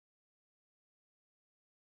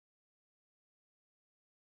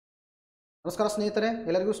ನಮಸ್ಕಾರ ಸ್ನೇಹಿತರೆ,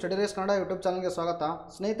 ಎಲ್ಲರಿಗೂ ಸ್ಟಡಿ ರೇಸ್ ಕನ್ನಡ ಯೂಟ್ಯೂಬ್ ಚಾನಲ್ಗೆ ಸ್ವಾಗತ.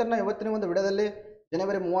 ಸ್ನೇಹಿತರನ್ನ ಇವತ್ತಿನ ಒಂದು ವಿಡಿಯೋದಲ್ಲಿ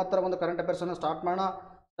ಜನವರಿ 30ರ ಒಂದು ಕರೆಂಟ್ ಅಫೇರ್ಸನ್ನು ಸ್ಟಾರ್ಟ್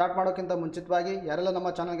ಮಾಡೋಕ್ಕಿಂತ ಮುಂಚಿತವಾಗಿ ಯಾರೆಲ್ಲ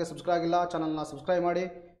ನಮ್ಮ ಚಾನಲ್ಗೆ ಸಬ್ಸ್ಕ್ರೈಬ್ ಆಗಿಲ್ಲ ಚಾನಲ್ನ ಸಬ್ಸ್ಕ್ರೈಬ್ ಮಾಡಿ,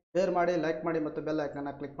 ಶೇರ್ ಮಾಡಿ, ಲೈಕ್ ಮಾಡಿ ಮತ್ತು ಬೆಲ್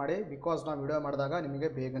ಐಕನ್ನ ಕ್ಲಿಕ್ ಮಾಡಿ. ಬಿಕಾಸ್ ನಾವು ವಿಡಿಯೋ ಮಾಡಿದಾಗ ನಿಮಗೆ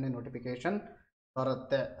ಬೇಗನೆ ನೋಟಿಫಿಕೇಶನ್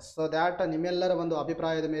ಬರುತ್ತೆ. ಸೊ ದ್ಯಾಟ್ ನಿಮ್ಮೆಲ್ಲರ ಒಂದು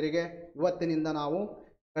ಅಭಿಪ್ರಾಯದ ಮೇರೆಗೆ ಇವತ್ತಿನಿಂದ ನಾವು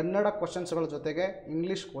ಕನ್ನಡ ಕ್ವಶನ್ಸ್ಗಳ ಜೊತೆಗೆ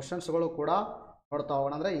ಇಂಗ್ಲೀಷ್ ಕ್ವಶನ್ಸ್ಗಳು ಕೂಡ ನೋಡ್ತಾ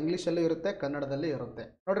ಹೋಗೋಣ. ಅಂದರೆ ಇಂಗ್ಲೀಷಲ್ಲಿ ಇರುತ್ತೆ, ಕನ್ನಡದಲ್ಲಿ ಇರುತ್ತೆ.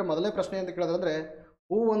 ನೋಡಿರಿ, ಮೊದಲನೇ ಪ್ರಶ್ನೆ ಅಂತ ಕೇಳಿದ್ರೆ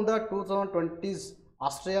ಹೂ one the 2020s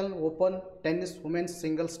Australian open tennis women's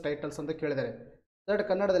singles titles ಅಂತ ಕೇಳಿದ್ದಾರೆ. ದಟ್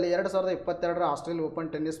ಕನ್ನಡದಲ್ಲಿ 2022ರ ಆಸ್ಟ್ರೇಲಿಯನ್ ಓಪನ್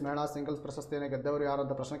ಟೆನ್ನಿಸ್ ಮಹಿಳಾ ಸಿಂಗಲ್ಸ್ ಪ್ರಶಸ್ತಿಯನ್ನು ಗೆದ್ದವರು ಯಾರು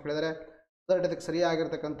ಅಂತ ಪ್ರಶ್ನೆ ಕೇಳಿದರೆ ದಟ್ ಇದಕ್ಕೆ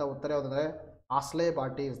ಸರಿಯಾಗಿರ್ತಕ್ಕಂಥ ಉತ್ತರ ಯಾವುದಂದರೆ ಆಸ್ಲೆ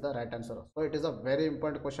baati is the right answer. So it is a very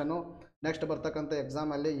important question. Next ಬರ್ತಕ್ಕಂಥ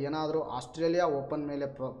ಎಕ್ಸಾಮಲ್ಲಿ ಏನಾದರೂ ಆಸ್ಟ್ರೇಲಿಯಾ ಓಪನ್ ಮೇಲೆ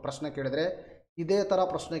ಪ್ರಶ್ನೆ ಕೇಳಿದರೆ ಇದೇ ಥರ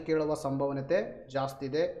ಪ್ರಶ್ನೆ ಕೇಳುವ ಸಂಭವನೀಯತೆ ಜಾಸ್ತಿ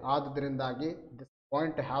ಇದೆ. ಆದ್ದರಿಂದಾಗಿ this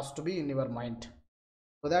point has to B in your mind.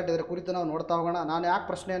 So that ಇದರ ಕುರಿತು ನಾವು ನೋಡ್ತಾ ಹೋಗೋಣ. ನಾನು ಯಾಕೆ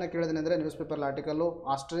ಪ್ರಶ್ನೆಯನ್ನು ಕೇಳಿದ್ದೀನಿ ಅಂದರೆ news paper article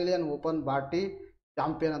Australian open baati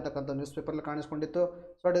champion ಅಂತಕ್ಕಂಥ ನ್ಯೂಸ್ ಪೇಪರ್ಲ್ಲಿ ಕಾಣಿಸ್ಕೊಂಡಿತ್ತು.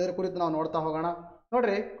 ಸೊ ಇದರ ಕುರಿತು ನಾವು ನೋಡ್ತಾ ಹೋಗೋಣ.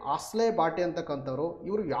 ನೋಡಿರಿ, ಆಸ್ಲೆ ಬಾಟಿ ಅಂತಕ್ಕಂಥವ್ರು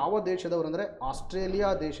ಇವರು ಯಾವ ದೇಶದವರು ಅಂದರೆ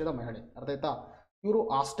ಆಸ್ಟ್ರೇಲಿಯಾ ದೇಶದ ಮಹಿಳೆ. ಅರ್ಥ ಆಯ್ತಾ? ಇವರು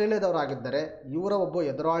ಆಸ್ಟ್ರೇಲಿಯಾದವರಾಗಿದ್ದರೆ ಇವರ ಒಬ್ಬ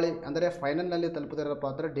ಎದುರಾಳಿ ಅಂದರೆ ಫೈನಲ್ನಲ್ಲಿ ತಲುಪುತ್ತಿರಪ್ಪ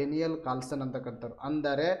ಅಂದರೆ ಡೇನಿಯಲ್ ಕಾರ್ಲ್ಸನ್ ಅಂತಕ್ಕಂಥವ್ರು.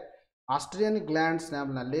 ಅಂದರೆ ಆಸ್ಟ್ರೇಲಿಯನ್ ಗ್ರ್ಯಾಂಡ್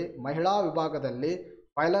ಸ್ಲ್ಯಾಮ್ನಲ್ಲಿ ಮಹಿಳಾ ವಿಭಾಗದಲ್ಲಿ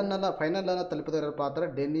ಫೈನಲನ್ನು ತಲುಪುತ್ತಿರಪ್ಪ ಅಂದರೆ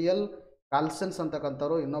ಡೇನಿಯಲ್ ಕಾರ್ಲ್ಸನ್ಸ್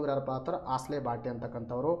ಅಂತಕ್ಕಂಥವ್ರು. ಇನ್ನೊಬ್ರು ಯಾರಪ್ಪ ಅಂದ್ರೆ ಆಸ್ಲೆ ಬಾಟಿ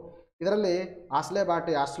ಅಂತಕ್ಕಂಥವ್ರು. ಇದರಲ್ಲಿ ಆಸ್ಲೆ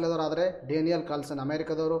baati ಆಸ್ಟ್ರೇಲಿಯಾದವರಾದರೆ Daniel Carlsen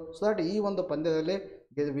ಅಮೆರಿಕದವರು. So that ಈ ಒಂದು ಪಂದ್ಯದಲ್ಲಿ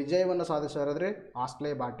ವಿಜಯವನ್ನು ಸಾಧಿಸಿದ್ರೆ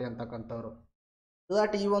ಆಸ್ಲೆ ಬಾಟಿ ಅಂತಕ್ಕಂಥವ್ರು. ಸೊ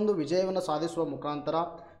ದಟ್ ಈ ಒಂದು ವಿಜಯವನ್ನು ಸಾಧಿಸುವ ಮುಖಾಂತರ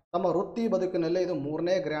ತಮ್ಮ ವೃತ್ತಿ ಬದುಕಿನಲ್ಲಿ ಇದು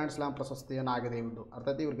 3ನೇ ಗ್ರ್ಯಾಂಡ್ ಸ್ಲಾಮ್ ಪ್ರಶಸ್ತಿಯನ್ನಾಗಿದೆ ಇವುದು.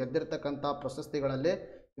 ಅರ್ಥಾತ್ ಇವ್ರು ಗೆದ್ದಿರ್ತಕ್ಕಂಥ ಪ್ರಶಸ್ತಿಗಳಲ್ಲಿ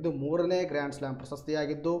ಇದು 3ನೇ ಗ್ರ್ಯಾಂಡ್ ಸ್ಲಾಮ್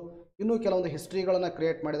ಪ್ರಶಸ್ತಿಯಾಗಿದ್ದು, ಇನ್ನೂ ಕೆಲವೊಂದು ಹಿಸ್ಟ್ರಿಗಳನ್ನು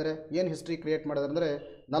ಕ್ರಿಯೇಟ್ ಮಾಡಿದರೆ ಏನು ಹಿಸ್ಟ್ರಿ ಕ್ರಿಯೇಟ್ ಮಾಡಿದ್ರೆ ಅಂದರೆ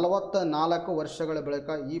 44 ವರ್ಷಗಳ ಬಳಿಕ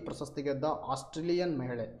ಈ ಪ್ರಶಸ್ತಿ ಗೆದ್ದ ಆಸ್ಟ್ರೇಲಿಯನ್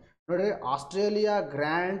ಮಹಿಳೆ. ನೋಡಿರಿ, ಆಸ್ಟ್ರೇಲಿಯಾ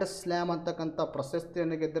ಗ್ರ್ಯಾಂಡ್ ಸ್ಲ್ಯಾಮ್ ಅಂತಕ್ಕಂಥ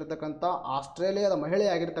ಪ್ರಶಸ್ತಿಯನ್ನು ಗೆದ್ದಿರ್ತಕ್ಕಂಥ ಆಸ್ಟ್ರೇಲಿಯಾದ ಮಹಿಳೆ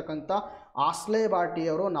ಆಗಿರ್ತಕ್ಕಂಥ ಆಸ್ಲೆ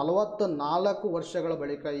ಬಾಟಿಯವರು 44 ವರ್ಷಗಳ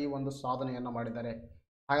ಬಳಿಕ ಈ ಒಂದು ಸಾಧನೆಯನ್ನು ಮಾಡಿದ್ದಾರೆ.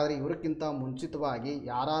 ಹಾಗಾದರೆ ಇವರಿಗಿಂತ ಮುಂಚಿತವಾಗಿ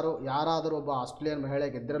ಯಾರಾದರೂ ಒಬ್ಬ ಆಸ್ಟ್ರೇಲಿಯನ್ ಮಹಿಳೆ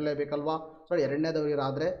ಗೆದ್ದಿರಲೇಬೇಕಲ್ವಾ? ಸೊ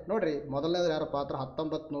ಎರಡನೇದವರಾದರೆ ನೋಡಿರಿ, ಮೊದಲನೇದು ಯಾರಪ್ಪ ಹತ್ರ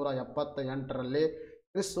 1978ರಲ್ಲಿ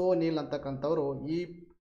ಕ್ರಿಸ್ ಓನೀಲ್ ಅಂತಕ್ಕಂಥವ್ರು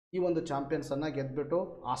ಈ ಒಂದು ಚಾಂಪಿಯನ್ಸನ್ನು ಗೆದ್ದುಬಿಟ್ಟು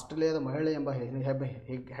ಆಸ್ಟ್ರೇಲಿಯಾದ ಮಹಿಳೆ ಎಂಬ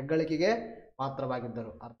ಹೆಗ್ಗಳಿಕೆಗೆ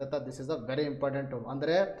ಪಾತ್ರವಾಗಿದ್ದರು. ಅರ್ಥಾತ್ this is a very important.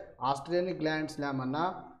 ಅಂದರೆ ಆಸ್ಟ್ರೇಲಿಯನ್ ಗ್ರ್ಯಾಂಡ್ ಸ್ಲ್ಯಾಮನ್ನು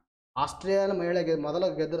ಆಸ್ಟ್ರೇಲಿಯಾದ ಮಹಿಳೆಗೆ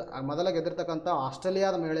ಮೊದಲ ಗೆದ್ದಿರ್ತಕ್ಕಂಥ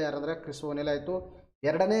ಆಸ್ಟ್ರೇಲಿಯಾದ ಮಹಿಳೆ ಯಾರಂದರೆ ಕ್ರಿಸ್ ಓನೀಲ್ ಆಯಿತು.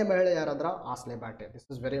 ಎರಡನೇ ಮಹಿಳೆ ಯಾರಂದ್ರೆ ಆಸ್ಲೆ baati. This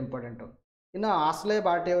is very important. ಇನ್ನು ಆಸ್ಲೆ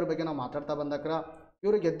ಬಾಟಿಯವ್ರ ಬಗ್ಗೆ ನಾವು ಮಾತಾಡ್ತಾ ಬಂದಕ್ರ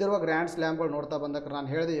ಇವರು ಗೆದ್ದಿರುವ ಗ್ರ್ಯಾಂಡ್ ಸ್ಲ್ಯಾಮ್ಗಳು ನೋಡ್ತಾ ಬಂದಕ್ರ ನಾನು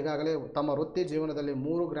ಹೇಳಿದೆ ಈಗಾಗಲೇ ತಮ್ಮ ವೃತ್ತಿ ಜೀವನದಲ್ಲಿ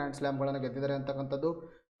 3 ಗ್ರ್ಯಾಂಡ್ ಸ್ಲ್ಯಾಮ್ಗಳನ್ನು ಗೆದ್ದಿದ್ದಾರೆ ಅಂತಕ್ಕಂಥದ್ದು.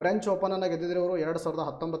 ಫ್ರೆಂಚ್ ಓಪನನ್ನು ಗೆದ್ದಿದ್ರು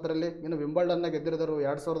 2019ರಲ್ಲಿ, ಇನ್ನು ವಿಂಬಲ್ಡನ್ನ ಗೆದ್ದಿರಿದರು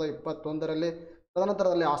 2021ರಲ್ಲಿ,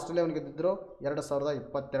 ತದನಂತರದಲ್ಲಿ ಆಸ್ಟ್ರೇಲಿಯಾವನ್ನು ಗೆದ್ದಿದ್ದರು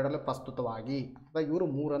 2022ರಲ್ಲಿ ಪ್ರಸ್ತುತವಾಗಿ. ಅಥವಾ ಇವರು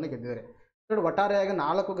 3 ಗೆದ್ದಿದ್ದಾರೆ. ಒಟ್ಟಾರೆಯಾಗಿ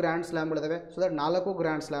 4 ಗ್ರ್ಯಾಂಡ್ ಸ್ಲ್ಯಾಮ್ಗಳಿದ್ದಾವೆ. ಸೊ ದಟ್ 4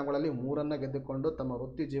 ಗ್ರ್ಯಾಂಡ್ ಸ್ಲ್ಯಾಮ್ಗಳಲ್ಲಿ 3 ಗೆದ್ದುಕೊಂಡು ತಮ್ಮ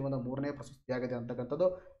ವೃತ್ತಿ ಜೀವನ 3ನೇ ಪ್ರಶಸ್ತಿಯಾಗಿದೆ ಅಂತಕ್ಕಂಥದ್ದು.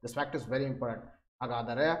 This fact is very important.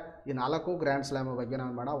 ಹಾಗಾದರೆ ಈ 4 ಗ್ರ್ಯಾಂಡ್ ಸ್ಲ್ಯಾಮ್ ಬಗ್ಗೆ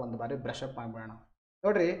ನಾವು ಮಾಡೋಣ, ಒಂದು ಬಾರಿ ಬ್ರಷ್ ಅಪ್ ಮಾಡಿಬಿಡೋಣ.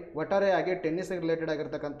 ನೋಡಿರಿ, ಒಟ್ಟಾರೆಯಾಗಿ ಟೆನ್ನಿಸ್ಗೆ ರಿಲೇಟೆಡ್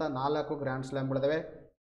ಆಗಿರ್ತಕ್ಕಂಥ 4 ಗ್ರ್ಯಾಂಡ್ ಸ್ಲ್ಯಾಮ್ಗಳಿದ್ದಾವೆ.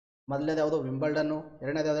 ಮೊದಲನೇದು ಯಾವುದು ವಿಂಬಲ್ಡನ್ನು,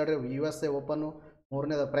 ಎರಡನೇದು ಯಾವುದು USA ಓಪನ್ನು,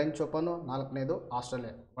 ಮೂರನೇದು ಫ್ರೆಂಚ್ ಓಪನ್ನು, 4ನೇದು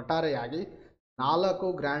ಆಸ್ಟ್ರೇಲಿಯಾ. ಒಟ್ಟಾರೆಯಾಗಿ 4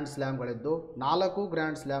 ಗ್ರ್ಯಾಂಡ್ ಸ್ಲ್ಯಾಮ್ಗಳಿದ್ದು 4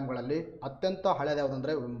 ಗ್ರ್ಯಾಂಡ್ ಸ್ಲ್ಯಾಮ್ಗಳಲ್ಲಿ ಅತ್ಯಂತ ಹಳೆಯದು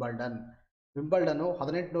ಯಾವುದಂದರೆ ವಿಂಬಲ್ಡನ್ನು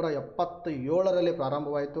 1877ರಲ್ಲಿ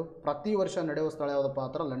ಪ್ರಾರಂಭವಾಯಿತು. ಪ್ರತಿ ವರ್ಷ ನಡೆಯುವ ಸ್ಥಳ ಯಾವುದಪ್ಪ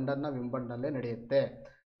ಅಂದ್ರೆ ಲಂಡನ್ನ ವಿಂಬಲ್ಡನ್ನಲ್ಲೇ ನಡೆಯುತ್ತೆ.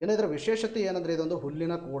 ಇದರ ವಿಶೇಷತೆ ಏನಂದರೆ ಇದೊಂದು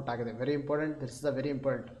ಹುಲ್ಲಿನ ಕೋರ್ಟ್ ಆಗಿದೆ. Very important, this is a very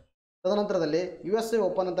important. ತದನಂತರದಲ್ಲಿ USA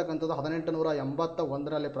ಓಪನ್ ಅಂತಕ್ಕಂಥದ್ದು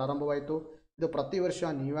 1881ರಲ್ಲಿ ಪ್ರಾರಂಭವಾಯಿತು. ಇದು ಪ್ರತಿ ವರ್ಷ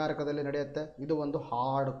ನ್ಯೂಯಾರ್ಕದಲ್ಲಿ ನಡೆಯುತ್ತೆ. ಇದು ಒಂದು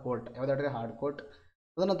ಹಾರ್ಡ್ ಕೋರ್ಟ್. ಯಾವುದಾದ್ರೆ hard court.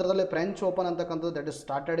 ತದನಂತರದಲ್ಲಿ ಫ್ರೆಂಚ್ ಓಪನ್ ಅಂತಕ್ಕಂಥದ್ದು that is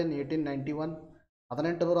started in 1891.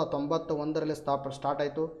 1891ರಲ್ಲಿ start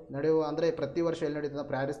ಆಯಿತು. ಅಂದರೆ ಪ್ರತಿ ವರ್ಷ ಎಲ್ಲಿ ನಡೀತದೆ?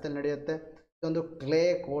 ಪ್ಯಾರಿಸ್ನಲ್ಲಿ ನಡೆಯುತ್ತೆ. ಇದೊಂದು ಕ್ಲೇ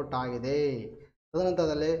ಕೋರ್ಟ್ ಆಗಿದೆ.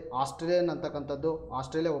 ತದನಂತರದಲ್ಲಿ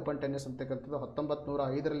ಆಸ್ಟ್ರೇಲಿಯಾ ಓಪನ್ ಟೆನ್ನಿಸ್ ಅಂತಕ್ಕಂಥದ್ದು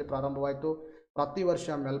 1905ರಲ್ಲಿ ಪ್ರಾರಂಭವಾಯಿತು. ಪ್ರತಿ ವರ್ಷ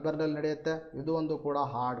ಮೆಲ್ಬರ್ನಲ್ಲಿ ನಡೆಯುತ್ತೆ. ಇದು ಒಂದು ಕೂಡ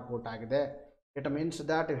ಹಾರ್ಡ್ ಕೋರ್ಟ್ ಆಗಿದೆ. It means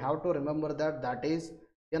that you have to remember that is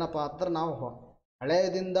ಏನಪ್ಪ ಅಂದ್ರೆ ನಾವು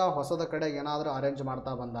ಹಳೆಯದಿಂದ ಹೊಸದ ಕಡೆಗೆ ಏನಾದರೂ ಅರೇಂಜ್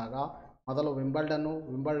ಮಾಡ್ತಾ ಬಂದಾಗ ಮೊದಲು ವಿಂಬಲ್ಡನ್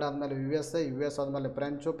ಆದಮೇಲೆ US ಆದಮೇಲೆ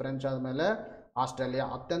ಫ್ರೆಂಚ್ ಆದಮೇಲೆ ಆಸ್ಟ್ರೇಲಿಯಾ.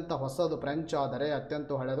 ಅತ್ಯಂತ ಹೊಸದು ಫ್ರೆಂಚ್ ಆದರೆ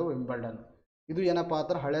ಅತ್ಯಂತ ಹಳೆಯದು ವಿಂಬಲ್ಡನ್. ಇದು ಏನಪ್ಪ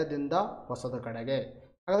ಅಂದ್ರೆ ಹಳೆಯದಿಂದ ಹೊಸದ ಕಡೆಗೆ.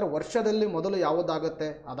 ಹಾಗಾದರೆ ವರ್ಷದಲ್ಲಿ ಮೊದಲು ಯಾವುದಾಗುತ್ತೆ,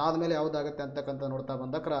 ಅದಾದಮೇಲೆ ಯಾವುದಾಗುತ್ತೆ ಅಂತಕ್ಕಂಥ ನೋಡ್ತಾ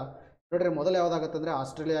ಬಂದಕ್ರ ನೋಡ್ರಿ, ಮೊದಲು ಯಾವುದಾಗುತ್ತೆ ಅಂದರೆ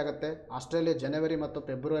ಆಸ್ಟ್ರೇಲಿಯಾ ಆಗುತ್ತೆ. ಆಸ್ಟ್ರೇಲಿಯಾ ಜನವರಿ ಮತ್ತು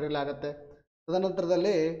ಫೆಬ್ರವರಿಲಿ ಆಗುತ್ತೆ.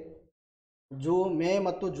 ತದನಂತರದಲ್ಲಿ ಮೇ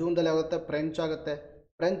ಮತ್ತು ಜೂನ್ದಲ್ಲಿ ಆಗುತ್ತೆ ಫ್ರೆಂಚ್ ಆಗುತ್ತೆ.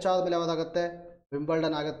 ಫ್ರೆಂಚ್ ಆದಮೇಲೆ ಯಾವುದಾಗುತ್ತೆ?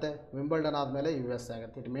 ವಿಂಬಲ್ಡನ್ ಆಗುತ್ತೆ. ವಿಂಬಲ್ಡನ್ ಆದಮೇಲೆ US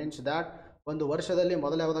ಆಗುತ್ತೆ. ಇಟ್ ಮೀನ್ಸ್ ದ್ಯಾಟ್ ಒಂದು ವರ್ಷದಲ್ಲಿ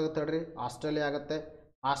ಮೊದಲು ಯಾವುದಾಗುತ್ತೆ ಹೇಳ್ರಿ? ಆಸ್ಟ್ರೇಲಿಯಾ ಆಗುತ್ತೆ.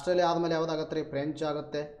 ಆಸ್ಟ್ರೇಲಿಯಾ ಆದಮೇಲೆ ಯಾವುದಾಗುತ್ತೆ ರೀ? ಫ್ರೆಂಚ್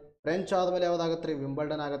ಆಗುತ್ತೆ. ಫ್ರೆಂಚ್ ಆದಮೇಲೆ ಯಾವುದಾಗುತ್ತೆ ರೀ?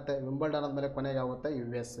 ವಿಂಬಲ್ಡನ್ ಆಗುತ್ತೆ. ವಿಂಬಲ್ಡನ್ ಆದಮೇಲೆ ಕೊನೆಗೆ ಆಗುತ್ತೆ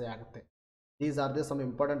USA ಆಗುತ್ತೆ. These are the some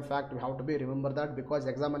important fact we have to B remember that because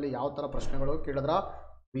ಎಕ್ಸಾಮಲ್ಲಿ ಯಾವ ಥರ ಪ್ರಶ್ನೆಗಳು ಕೇಳಿದ್ರೆ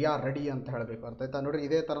ವಿ ಆರ್ ರೆಡಿ ಅಂತ ಹೇಳಬೇಕು. ಅರ್ಥ ಆಯ್ತಾ ನೋಡಿರಿ.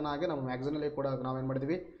 ಇದೇ ಥರನಾಗಿ ನಮ್ಮ ಮ್ಯಾಗ್ಝಿನಲ್ಲಿ ಕೂಡ ನಾವೇನು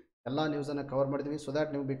ಮಾಡಿದ್ವಿ, ಎಲ್ಲ ನ್ಯೂಸನ್ನು ಕವರ್ ಮಾಡಿದ್ವಿ. ಸೊ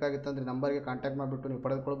ದ್ಯಾಟ್ ನಿಮ್ಗೆ ಬೇಕಾಗಿತ್ತಂದ್ರೆ ನಂಬರ್ಗೆ ಕಾಂಟ್ಯಾಕ್ಟ್ ಮಾಡಿಬಿಟ್ಟು ನೀವು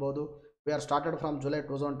ಪಡೆದುಕೊಳ್ಬೋದು. We are started from July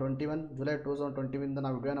 2021. July 2020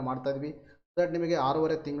 ನಾವು ವಿಡಿಯೋನ ಮಾಡ್ತಾ ಇದ್ವಿ. ಸೊ ದ್ಯಾಟ್ ನಿಮಗೆ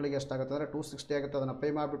 6.5 ತಿಂಗಳಿಗೆ ಎಷ್ಟಾಗುತ್ತೆ ಅಂದರೆ 260 ಆಗುತ್ತೆ. ಅದನ್ನು ಪೇ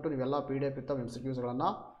ಮಾಡಿಬಿಟ್ಟು ನೀವೆಲ್ಲ PDF ಇತ್ತು MCQsಗಳನ್ನು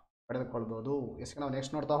ಪಡೆದುಕೊಳ್ಬೋದು. ಎಸ್ಗೆ ನಾವು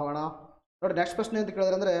ನೆಕ್ಸ್ಟ್ ನೋಡ್ತಾ ಹೋಗೋಣ. ನೋಡಿ ನೆಕ್ಸ್ಟ್ ಪ್ರಶ್ನೆ ಅಂತ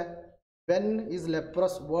ಕೇಳಿದ್ರೆ ಅಂದರೆ when is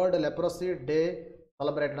world leprosy day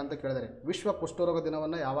celebrated ಅಂತ ಕೇಳಿದರೆ, ವಿಶ್ವ ಕುಷ್ಠರೋಗ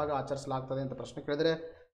ದಿನವನ್ನು ಯಾವಾಗ ಆಚರಿಸಲಾಗ್ತದೆ ಅಂತ ಪ್ರಶ್ನೆ ಕೇಳಿದರೆ,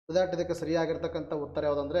 ಸೊ ದ್ಯಾಟ್ ಇದಕ್ಕೆ ಸರಿಯಾಗಿರ್ತಕ್ಕಂಥ ಉತ್ತರ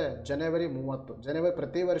ಯಾವುದಂದರೆ ಜನವರಿ 30.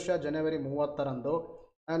 ಪ್ರತಿ ವರ್ಷ ಜನವರಿ 30ರಂದು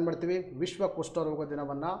ಏನು ಮಾಡ್ತೀವಿ, ವಿಶ್ವ ಕುಷ್ಠರೋಗ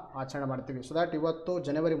ದಿನವನ್ನು ಆಚರಣೆ ಮಾಡ್ತೀವಿ. ಸೊ ದ್ಯಾಟ್ ಇವತ್ತು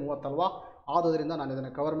ಜನವರಿ 30 ಅಲ್ವಾ, ಆದುದರಿಂದ ನಾನು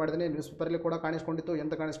ಇದನ್ನು ಕವರ್ ಮಾಡಿದ್ದೀನಿ. ನ್ಯೂಸ್ ಪೇಪರಲ್ಲಿ ಕೂಡ ಕಾಣಿಸ್ಕೊಂಡಿತ್ತು.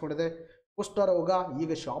 ಎಂತ ಕಾಣಿಸ್ಕೊಂಡಿದೆ, ಕುಷ್ಠರೋಗ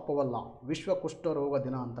ಈಗ ಶಾಪವಲ್ಲ, ವಿಶ್ವ ಕುಷ್ಠರೋಗ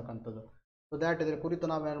ದಿನ ಅಂತಕ್ಕಂಥದ್ದು. ಸೊ ದ್ಯಾಟ್ ಇದರ ಕುರಿತು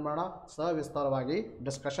ನಾವೇನು ಮಾಡೋಣ, ಸವಿಸ್ತಾರವಾಗಿ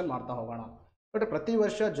ಡಿಸ್ಕಷನ್ ಮಾಡ್ತಾ ಹೋಗೋಣ. ಬಟ್ ಪ್ರತಿ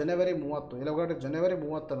ವರ್ಷ ಜನವರಿ 30 ಇಲ್ಲ ಜನವರಿ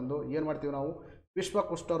 30ರಂದು ಏನು ಮಾಡ್ತೀವಿ ನಾವು, ವಿಶ್ವ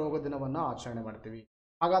ಕುಷ್ಠರೋಗ ದಿನವನ್ನು ಆಚರಣೆ ಮಾಡ್ತೀವಿ.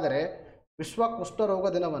 ಹಾಗಾದರೆ ವಿಶ್ವ ಕುಷ್ಠರೋಗ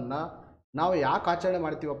ದಿನವನ್ನು ನಾವು ಯಾಕೆ ಆಚರಣೆ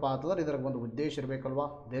ಮಾಡ್ತೀವಪ್ಪ ಅಂತಂದ್ರೆ ಇದರ ಒಂದು ಉದ್ದೇಶ ಇರಬೇಕಲ್ವಾ.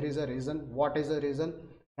 There is a reason. What is a reason?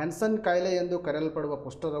 Hanson ಕಾಯಿಲೆ ಎಂದು ಕರೆಯಲ್ಪಡುವ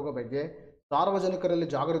ಕುಷ್ಠರೋಗ ಬಗ್ಗೆ ಸಾರ್ವಜನಿಕರಲ್ಲಿ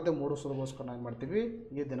ಜಾಗೃತಿ ಮೂಡಿಸೋದಕ್ಕೋಸ್ಕರ ಏನು ಮಾಡ್ತೀವಿ,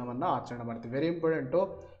 ಈ ದಿನವನ್ನು ಆಚರಣೆ ಮಾಡ್ತೀವಿ. Very important.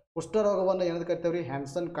 ಕುಷ್ಠರೋಗವನ್ನು ಏನಂತ ಕರಿತೀವಿ ರೀ,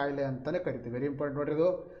 ಹ್ಯಾನ್ಸನ್ ಕಾಯಿಲೆ ಅಂತಲೇ ಕರಿತೀವಿ. ವೆರಿ ಇಂಪಾರ್ಟೆಂಟ್ ನೋಡ್ರಿ ಇದು.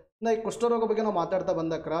 ಇನ್ನು ಈ ಕುಷ್ಠರೋಗ ಬಗ್ಗೆ ನಾವು ಮಾತಾಡ್ತಾ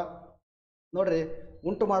ಬಂದಕ್ರ ನೋಡ್ರಿ,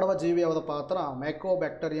 ಉಂಟು ಮಾಡುವ ಜೀವಿ ಯಾವುದಪ್ಪ ಹತ್ರ,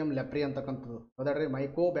 ಮೈಕೋಬ್ಯಾಕ್ಟೀರಿಯಂ ಲೆಪ್ರಿ ಅಂತಕ್ಕಂಥದ್ದು. ಹೌದಾಡ್ರಿ,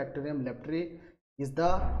 mycobacterium ಲೆಪ್ರಿ is the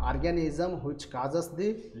organism which causes the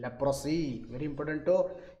leprosy. Very important.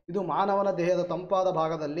 ಇದು ಮಾನವನ ದೇಹದ ತಂಪಾದ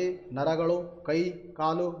ಭಾಗದಲ್ಲಿ ನರಗಳು, ಕೈ,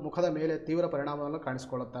 ಕಾಲು, ಮುಖದ ಮೇಲೆ ತೀವ್ರ ಪರಿಣಾಮವನ್ನು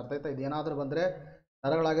ಕಾಣಿಸ್ಕೊಳ್ಳುತ್ತೆ. ಅರ್ಥ ಆಯ್ತಾ. ಇದೇನಾದರೂ ಬಂದರೆ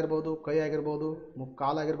ನರಗಳಾಗಿರ್ಬೋದು, ಕೈ ಆಗಿರ್ಬೋದು,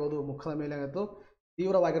 ಕಾಲಾಗಿರ್ಬೋದು, ಮುಖದ ಮೇಲೆ ಆಯಿತು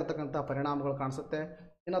ತೀವ್ರವಾಗಿರ್ತಕ್ಕಂಥ ಪರಿಣಾಮಗಳು ಕಾಣಿಸುತ್ತೆ.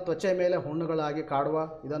 ಇನ್ನು ತ್ವಚೆಯ ಮೇಲೆ ಹುಣ್ಣುಗಳಾಗಿ ಕಾಡುವ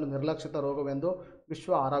ಇದನ್ನು ನಿರ್ಲಕ್ಷಿತ ರೋಗವೆಂದು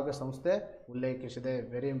ವಿಶ್ವ ಆರೋಗ್ಯ ಸಂಸ್ಥೆ ಉಲ್ಲೇಖಿಸಿದೆ.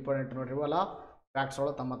 ವೆರಿ ಇಂಪಾರ್ಟೆಂಟ್ ನೋಡ್ರಿ, ಇವೆಲ್ಲ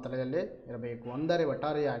ಫ್ಯಾಕ್ಟ್ಸ್ಗಳು ತಮ್ಮ ತಲೆಯಲ್ಲಿ ಇರಬೇಕು. ಅಂದರೆ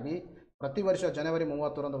ಒಟ್ಟಾರೆಯಾಗಿ ಪ್ರತಿ ವರ್ಷ ಜನವರಿ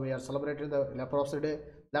 30ರಂದು we are celebrated leprosy day.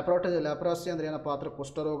 Leprosy ಅಂದರೆ ಏನಪ್ಪ ಅಂದರೆ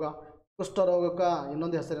ಕುಷ್ಠರೋಗ. ಕುಷ್ಠರೋಗಕ್ಕೆ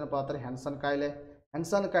ಇನ್ನೊಂದು ಹೆಸರು ಏನಪ್ಪ ಅಂದರೆ ಹ್ಯಾನ್ಸನ್ ಕಾಯಿಲೆ.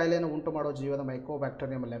 ಹ್ಯಾನ್ಸನ್ ಕಾಯಿಲೆಯನ್ನು ಉಂಟು ಮಾಡೋ ಜೀವದ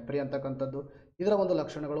ಮೈಕೋಬ್ಯಾಕ್ಟೀರಿಯಂ ಲೆಪ್ರಿ ಅಂತಕ್ಕಂಥದ್ದು. ಇದರ ಒಂದು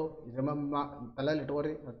ಲಕ್ಷಣಗಳು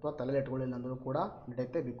ತಲೆಯಲ್ಲಿಟ್ಕೋರಿ ಅಥವಾ ತಲೆಯಲ್ಲಿಟ್ಕೊಳ್ಳಿಲ್ಲ ಅಂದರೂ ಕೂಡ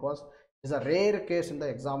ನಡೆಯುತ್ತೆ. Because is a rare case in the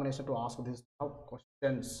examination to ask this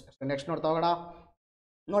questions. Next ನೋಡ್ತಾ ಹೋಗೋಣ.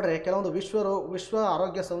 ನೋಡ್ರಿ, ಕೆಲವೊಂದು ವಿಶ್ವ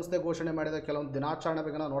ಆರೋಗ್ಯ ಸಂಸ್ಥೆ ಘೋಷಣೆ ಮಾಡಿದ ಕೆಲವೊಂದು ದಿನಾಚರಣೆ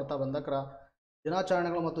ಬಗ್ಗೆ ನಾವು ನೋಡ್ತಾ ಬಂದಕ್ರ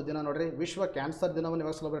ದಿನಾಚರಣೆಗಳು ಮತ್ತು ದಿನ ನೋಡ್ರಿ, ವಿಶ್ವ ಕ್ಯಾನ್ಸರ್ ದಿನವನ್ನು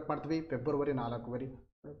ಇವಾಗ ಸೆಲೆಬ್ರೇಟ್ ಮಾಡ್ತೀವಿ ಫೆಬ್ರವರಿ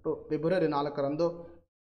 4ರಂದು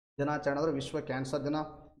ದಿನಾಚರಣೆ ಅಂದರೆ ವಿಶ್ವ ಕ್ಯಾನ್ಸರ್ ದಿನ.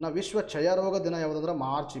 ನಾವು ವಿಶ್ವ ಕ್ಷಯರೋಗ ದಿನ ಯಾವುದಂದ್ರೆ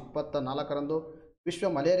ಮಾರ್ಚ್ 24ರಂದು. ವಿಶ್ವ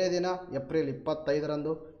ಮಲೇರಿಯಾ ದಿನ ಏಪ್ರಿಲ್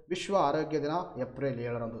 25ರಂದು. ವಿಶ್ವ ಆರೋಗ್ಯ ದಿನ April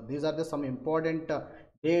 7ರಂದು. These are the sum important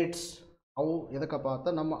dates. ಅವು ಎದಕ್ಕಪ್ಪ ಅಂತ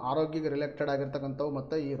ನಮ್ಮ ಆರೋಗ್ಯಕ್ಕೆ ರಿಲೇಟೆಡ್ ಆಗಿರ್ತಕ್ಕಂಥವು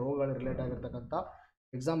ಮತ್ತು ಈ ರೋಗಗಳಿಗೆ ರಿಲೇಟೆಡ್ ಆಗಿರ್ತಕ್ಕಂಥ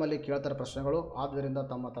ಎಕ್ಸಾಮಲ್ಲಿ ಕೇಳ್ತಾರೆ ಪ್ರಶ್ನೆಗಳು. ಆದ್ದರಿಂದ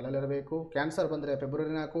ತಮ್ಮ ತಲೆಯಲ್ಲಿರಬೇಕು. ಕ್ಯಾನ್ಸರ್ ಬಂದರೆ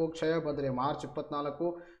ಫೆಬ್ರವರಿ 4, ಕ್ಷಯ ಬಂದರೆ ಮಾರ್ಚ್ 24,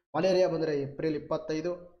 ಮಲೇರಿಯಾ ಬಂದರೆ ಏಪ್ರಿಲ್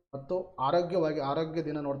 25 ಮತ್ತು ಆರೋಗ್ಯ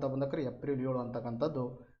ದಿನ ನೋಡ್ತಾ ಬಂದಕ್ರೆ ಏಪ್ರಿಲ್ 7 ಅಂತಕ್ಕಂಥದ್ದು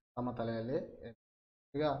ತಮ್ಮ ತಲೆಯಲ್ಲಿ.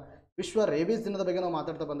 ಈಗ ವಿಶ್ವ ರೇಬೀಸ್ ದಿನದ ಬಗ್ಗೆ ನಾವು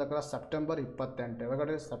ಮಾತಾಡ್ತಾ ಬಂದಕ್ರೆ ಸೆಪ್ಟೆಂಬರ್ 28.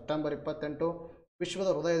 ಇವಾಗ ಸೆಪ್ಟೆಂಬರ್ 28. ವಿಶ್ವದ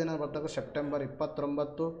ಹೃದಯ ದಿನ ಬಂದಾಗ ಸೆಪ್ಟೆಂಬರ್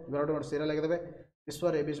 29. ಇವೆರಡು ನೋಡಿ ಸೀರಿಯಲ್ ಆಗಿದ್ದಾವೆ, ವಿಶ್ವ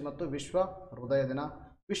ರೇಬೀಸ್ ಮತ್ತು ವಿಶ್ವ ಹೃದಯ ದಿನ.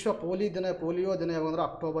 ವಿಶ್ವ ಪೋಲಿಯೋ ದಿನ ಯಾವಾಗ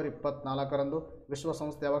ಅಕ್ಟೋಬರ್ 24ರಂದು.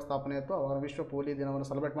 ವಿಶ್ವಸಂಸ್ಥೆ ಯಾವಾಗ ಸ್ಥಾಪನೆ ಆಯಿತು ಅವಾಗ ವಿಶ್ವ ಪೋಲಿಯೋ ದಿನವನ್ನು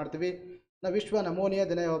ಸೆಲೆಬ್ರೇಟ್ ಮಾಡ್ತೀವಿ. ನಾವು ವಿಶ್ವ ನಮೋನಿಯಾ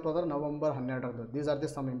ದಿನ ಯಾವತ್ತು ಅಂದರೆ November 12ರಂದು. These are the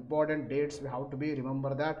some important dates we have to B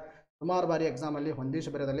remember that. ಸುಮಾರು ಬಾರಿ ಎಕ್ಸಾಮಲ್ಲಿ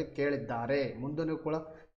ಹೊಂದಿಸಿ ಬರೆದಲ್ಲಿ ಕೇಳಿದ್ದಾರೆ. ಮುಂದೆನೂ ಕೂಡ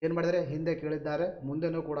ಏನು ಮಾಡಿದರೆ, ಹಿಂದೆ ಕೇಳಿದ್ದಾರೆ,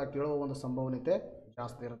 ಮುಂದೆನೂ ಕೂಡ ಕೇಳುವ ಒಂದು ಸಂಭವನೀಯತೆ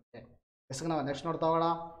ಜಾಸ್ತಿ ಇರುತ್ತೆ. ಎಸ್ಗೆ ನಾವು ನೆಕ್ಸ್ಟ್ ನೋಡ್ತಾ ಹೋಗೋಣ.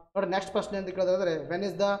 ನೋಡಿ ನೆಕ್ಸ್ಟ್ ಪ್ರಶ್ನೆ ಅಂತ ಕೇಳಿದ್ರೆ, when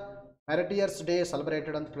is the ಮ್ಯಾರಿಟಿಯರ್ಸ್ day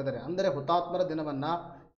celebrated ಅಂತ ಕೇಳಿದರೆ, ಅಂದರೆ ಹುತಾತ್ಮರ ದಿನವನ್ನು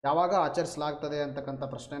ಯಾವಾಗ ಆಚರಿಸಲಾಗ್ತದೆ ಅಂತಕ್ಕಂಥ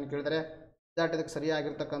ಪ್ರಶ್ನೆಯನ್ನು ಕೇಳಿದರೆ ದ್ಯಾಟ್ ಇದಕ್ಕೆ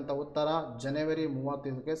ಸರಿಯಾಗಿರ್ತಕ್ಕಂಥ ಉತ್ತರ ಜನವರಿ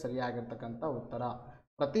 30 ಸರಿಯಾಗಿರ್ತಕ್ಕಂಥ ಉತ್ತರ.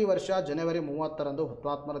 ಪ್ರತಿ ವರ್ಷ ಜನವರಿ 30ರಂದು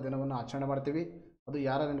ಹುತಾತ್ಮರ ದಿನವನ್ನು ಆಚರಣೆ ಮಾಡ್ತೀವಿ. ಅದು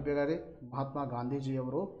ಯಾರ ನೆನಪಿಗಾರಿ, ಮಹಾತ್ಮ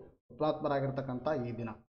ಗಾಂಧೀಜಿಯವರು ಹುತಾತ್ಮರಾಗಿರ್ತಕ್ಕಂಥ ಈ ದಿನ.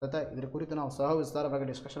 ಜೊತೆ ಇದರ ಕುರಿತು ನಾವು ವಿಸ್ತಾರವಾಗಿ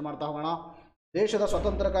ಡಿಸ್ಕಷನ್ ಮಾಡ್ತಾ ಹೋಗೋಣ. ದೇಶದ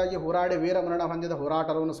ಸ್ವಾತಂತ್ರ್ಯಕ್ಕಾಗಿ ಹೋರಾಡಿ ವೀರಮರಣ ಹೊಂದಿದ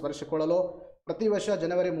ಹೋರಾಟವನ್ನು ಸ್ಮರಿಸಿಕೊಳ್ಳಲು ಪ್ರತಿ ವರ್ಷ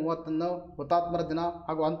ಜನವರಿ 30ನ್ನು ಹುತಾತ್ಮರ ದಿನ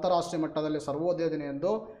ಹಾಗೂ ಅಂತಾರಾಷ್ಟ್ರೀಯ ಮಟ್ಟದಲ್ಲಿ ಸರ್ವೋದಯ ದಿನ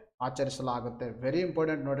ಎಂದು ಆಚರಿಸಲಾಗುತ್ತೆ. ವೆರಿ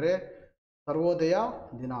ಇಂಪಾರ್ಟೆಂಟ್ ನೋಡ್ರಿ, ಸರ್ವೋದಯ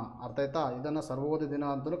ದಿನ. ಅರ್ಥ ಆಯ್ತಾ. ಇದನ್ನು ಸರ್ವೋದಯ ದಿನ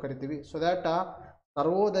ಅಂತಲೂ ಕರಿತೀವಿ. ಸೊ ದ್ಯಾಟ್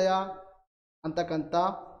ಸರ್ವೋದಯ ಅಂತಕ್ಕಂಥ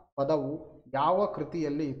ಪದವು ಯಾವ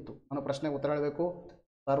ಕೃತಿಯಲ್ಲಿ ಇತ್ತು ಅನ್ನೋ ಪ್ರಶ್ನೆಗೆ ಉತ್ತರ ಹೇಳಬೇಕು.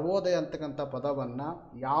 ಸರ್ವೋದಯ ಅಂತಕ್ಕಂಥ ಪದವನ್ನು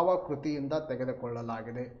ಯಾವ ಕೃತಿಯಿಂದ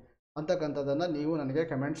ತೆಗೆದುಕೊಳ್ಳಲಾಗಿದೆ ಅಂತಕ್ಕಂಥದ್ದನ್ನು ನೀವು ನನಗೆ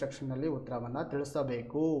ಕಮೆಂಟ್ ಸೆಕ್ಷನ್ನಲ್ಲಿ ಉತ್ತರವನ್ನು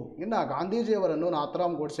ತಿಳಿಸಬೇಕು. ಇನ್ನು ಗಾಂಧೀಜಿಯವರನ್ನು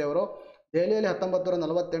ನಾಥರಾಮ್ ಗೋಡ್ಸೆ ಅವರು ದೆಹಲಿಯಲ್ಲಿ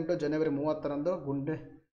 1948 ಜನವರಿ 30ರಂದು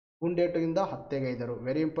ಗುಂಡೇಟುವಿಂದ ಹತ್ಯೆಗೈದರು.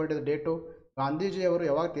 Very important date. ಗಾಂಧೀಜಿಯವರು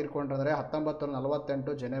ಯಾವಾಗ ತೀರ್ಕೊಂಡ್ರಂದರೆ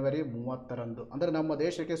 1948 ಜನವರಿ 30ರಂದು. ಅಂದರೆ ನಮ್ಮ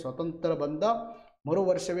ದೇಶಕ್ಕೆ ಸ್ವತಂತ್ರ ಬಂದ ಮರು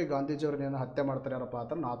ವರ್ಷವೇ ಗಾಂಧೀಜಿಯವರನ್ನೇನು ಹತ್ಯೆ ಮಾಡ್ತಾರೆ ಯಾರಪ್ಪ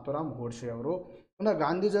ಅಂತ ನಾಥೂರಾಮ್ ಗೋಡ್ಸೆ ಅವರು. ಅಂದರೆ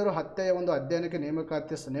ಗಾಂಧೀಜಿಯವರು ಹತ್ಯೆಯ ಒಂದು ಅಧ್ಯಯನಕ್ಕೆ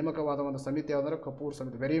ನೇಮಕವಾದ ಒಂದು ಸಮಿತಿ ಯಾವುದಂದ್ರೆ ಕಪೂರ್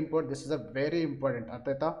ಸಮಿತಿ. Very important, this is a very important. ಅರ್ಥ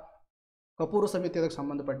ಆಯ್ತಾ? ಕಪೂರ್ ಸಮಿತಿ ಅದಕ್ಕೆ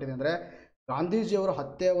ಸಂಬಂಧಪಟ್ಟಿದೆ. ಅಂದರೆ ಗಾಂಧೀಜಿಯವರ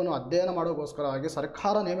ಹತ್ಯೆಯನ್ನು ಅಧ್ಯಯನ ಮಾಡೋಕ್ಕೋಸ್ಕರವಾಗಿ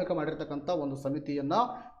ಸರ್ಕಾರ ನೇಮಕ ಮಾಡಿರ್ತಕ್ಕಂಥ ಒಂದು ಸಮಿತಿಯನ್ನು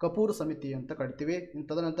ಕಪೂರ್ ಸಮಿತಿ ಅಂತ ಕರಿತೀವಿ.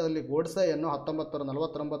 ತದನಂತರದಲ್ಲಿ ಗೋಡ್ಸೆಯನ್ನು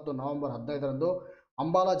 1949 ನವೆಂಬರ್ 15ರಂದು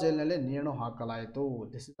ಅಂಬಾಲಾ ಜೈಲಿನಲ್ಲಿ ನೇಣು ಹಾಕಲಾಯಿತು.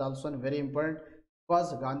 This is also very important. Because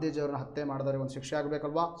ಗಾಂಧೀಜಿಯವರನ್ನ ಹತ್ಯೆ ಮಾಡಿದವರಿಗೆ ಒಂದು ಶಿಕ್ಷೆ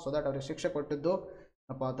ಆಗಬೇಕಲ್ವಾ, ಸೊ ದಟ್ ಅವ್ರಿಗೆ ಶಿಕ್ಷೆ ಕೊಟ್ಟಿದ್ದು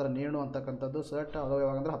ಏನಪ್ಪ ಆ ಥರ ನೇಣು ಅಂತಕ್ಕಂಥದ್ದು. ಸೊ ದಟ್ ಅದು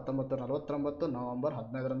ಯಾವಾಗಂದ್ರೆ 1949 ನವೆಂಬರ್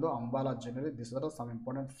 15ರಂದು ಅಂಬಾಲಾ ಜೈಲಿನಲ್ಲಿ. This are some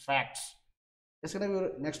important facts. ಎಸ್ಗೆ ನಾವು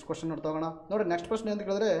ನೆಕ್ಸ್ಟ್ ಕ್ವಶನ್ ನೋಡ್ತಾ ಹೋಗೋಣ. ನೋಡಿ ನೆಕ್ಸ್ಟ್ ಕ್ವಶನ್ ಅಂತ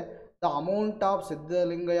ಕೇಳಿದ್ರೆ the amount of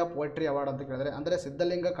Siddalingaiah poetry award ಅಂತ ಕೇಳಿದ್ರೆ, ಅಂದರೆ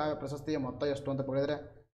ಸಿದ್ಧಲಿಂಗ ಕಾವ್ಯ ಪ್ರಶಸ್ತಿಯ ಮೊತ್ತ ಎಷ್ಟು ಅಂತ ಕೇಳಿದರೆ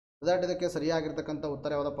ದಟ್ ಇದಕ್ಕೆ ಸರಿಯಾಗಿರ್ತಕ್ಕಂಥ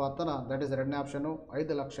ಉತ್ತರ ಯಾವುದಪ್ಪ ಅಂತನ ದಟ್ ಈಸ್ ಎರಡನೇ ಆಪ್ಷನು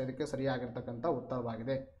 5 ಲಕ್ಷ ಇದಕ್ಕೆ ಸರಿಯಾಗಿರ್ತಕ್ಕಂಥ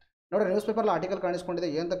ಉತ್ತರವಾಗಿದೆ. ನೋಡಿ ನ್ಯೂಸ್ ಪೇಪರ್ಲ್ಲಿ ಆರ್ಟಿಕಲ್ ಕಾಣಿಸ್ಕೊಂಡಿದೆ.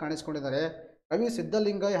 ಏನಂತ ಕಾಣಿಸ್ಕೊಂಡಿದ್ದಾರೆ, ಕವಿ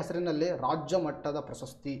ಸಿದ್ಧಲಿಂಗಯ್ಯ ಹೆಸರಿನಲ್ಲಿ ರಾಜ್ಯ ಮಟ್ಟದ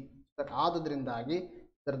ಪ್ರಶಸ್ತಿ. ಆದ್ದರಿಂದಾಗಿ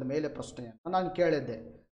ಇದರದ ಮೇಲೆ ಪ್ರಶ್ನೆಯನ್ನು ನಾನು ಕೇಳಿದ್ದೆ.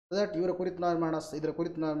 ಸೊ ದಟ್ ಇದರ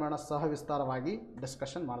ಕುರಿತು ನಿರ್ಮಾಣ ಸಹ ವಿಸ್ತಾರವಾಗಿ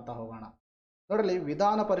ಡಿಸ್ಕಷನ್ ಮಾಡ್ತಾ ಹೋಗೋಣ. ನೋಡಲಿ,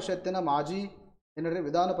 ವಿಧಾನ ಪರಿಷತ್ತಿನ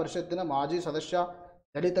ಮಾಜಿ ಸದಸ್ಯ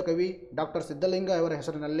ದಲಿತ ಕವಿ ಡಾಕ್ಟರ್ ಸಿದ್ಧಲಿಂಗ ಅವರ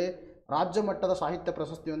ಹೆಸರಿನಲ್ಲಿ ರಾಜ್ಯ ಮಟ್ಟದ ಸಾಹಿತ್ಯ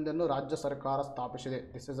ಪ್ರಶಸ್ತಿಯೊಂದನ್ನು ರಾಜ್ಯ ಸರ್ಕಾರ ಸ್ಥಾಪಿಸಿದೆ.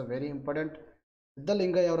 This is a very important.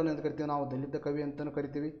 Siddalingaiah ಅವರನ್ನು ಅಂತ ಕರಿತೀವಿ ನಾವು, ದಲಿತ ಕವಿ ಅಂತಲೂ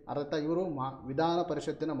ಕರಿತೀವಿ. ಅರ್ಥ ಇವರು ವಿಧಾನ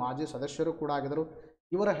ಪರಿಷತ್ತಿನ ಮಾಜಿ ಸದಸ್ಯರು ಕೂಡ ಆಗಿದ್ದರು.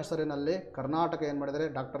 ಇವರ ಹೆಸರಿನಲ್ಲಿ ಕರ್ನಾಟಕ ಏನು ಮಾಡಿದರೆ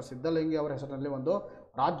ಡಾಕ್ಟರ್ ಸಿದ್ಧಲಿಂಗ ಅವರ ಹೆಸರಿನಲ್ಲಿ ಒಂದು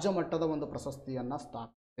ರಾಜ್ಯ ಮಟ್ಟದ ಒಂದು ಪ್ರಶಸ್ತಿಯನ್ನು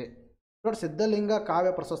ಸ್ಥಾಪಿಸಿದೆ. ನೋಡಿ, ಸಿದ್ಧಲಿಂಗ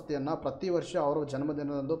ಕಾವ್ಯ ಪ್ರಶಸ್ತಿಯನ್ನು ಪ್ರತಿ ವರ್ಷ ಅವರ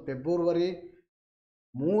ಜನ್ಮದಿನದಂದು ಫೆಬ್ರವರಿ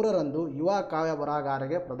 3ರಂದು ಯುವ ಕಾವ್ಯ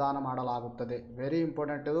ಬರಹಗಾರರಿಗೆ ಪ್ರದಾನ ಮಾಡಲಾಗುತ್ತದೆ. ವೆರಿ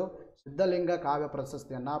ಇಂಪಾರ್ಟೆಂಟ್ ಇದು. ಸಿದ್ಧಲಿಂಗ ಕಾವ್ಯ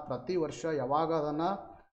ಪ್ರಶಸ್ತಿಯನ್ನು ಪ್ರತಿ ವರ್ಷ ಯಾವಾಗ ಅದನ್ನು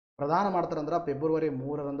ಪ್ರದಾನ ಮಾಡ್ತಾರಂದ್ರೆ ಫೆಬ್ರವರಿ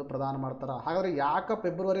 3ರಂದು ಪ್ರದಾನ ಮಾಡ್ತಾರೆ. ಹಾಗಾದರೆ ಯಾಕೆ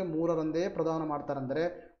ಫೆಬ್ರವರಿ 3ರಂದೇ ಪ್ರದಾನ ಮಾಡ್ತಾರಂದರೆ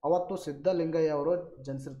ಅವತ್ತು ಸಿದ್ಧಲಿಂಗಯ್ಯ ಅವರು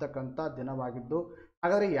ಜನಿಸಿರ್ತಕ್ಕಂಥ ದಿನವಾಗಿದ್ದು.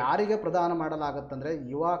 ಹಾಗಾದರೆ ಯಾರಿಗೆ ಪ್ರದಾನ ಮಾಡಲಾಗುತ್ತಂದರೆ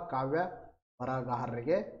ಯುವ ಕಾವ್ಯ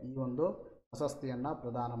ಬರಹಗಾರರಿಗೆ ಈ ಒಂದು ಪ್ರಶಸ್ತಿಯನ್ನು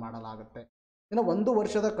ಪ್ರದಾನ ಮಾಡಲಾಗುತ್ತೆ. ಇನ್ನು 1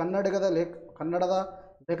 ವರ್ಷದ ಕನ್ನಡದ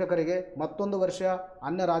ಲೇಖಕರಿಗೆ, ಮತ್ತೊಂದು ವರ್ಷ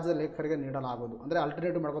ಅನ್ಯ ರಾಜ್ಯದ ಲೇಖಕರಿಗೆ ನೀಡಲಾಗುವುದು. ಅಂದರೆ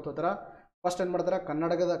ಆಲ್ಟರ್ನೇಟಿವ್ ಮಾಡ್ಕೊತಾರೆ. ಫಸ್ಟ್ ಏನು ಮಾಡ್ತಾರೆ,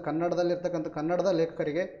 ಕನ್ನಡದ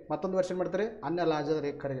ಲೇಖಕರಿಗೆ, ಮತ್ತೊಂದು ವರ್ಷ ಏನು ಮಾಡ್ತಾರೆ ಅನ್ಯ ರಾಜ್ಯದ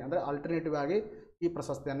ಲೇಖಕರಿಗೆ. ಅಂದರೆ ಆಲ್ಟರ್ನೇಟಿವ್ ಆಗಿ ಈ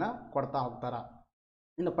ಪ್ರಶಸ್ತಿಯನ್ನು ಕೊಡ್ತಾ ಹೋಗ್ತಾರೆ.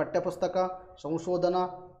 ಇನ್ನು ಪಠ್ಯಪುಸ್ತಕ, ಸಂಶೋಧನಾ,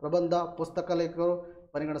 ಪ್ರಬಂಧ, ಪುಸ್ತಕ ಲೇಖಕರು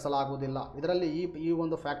ಪರಿಗಣಿಸಲಾಗುವುದಿಲ್ಲ. ಇದರಲ್ಲಿ ಈ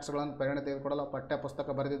ಒಂದು ಫ್ಯಾಕ್ಟ್ಸ್ಗಳನ್ನು ಪರಿಗಣನೆ ತೆಗೆದುಕೊಳ್ಳಲ್ಲ. ಪಠ್ಯಪುಸ್ತಕ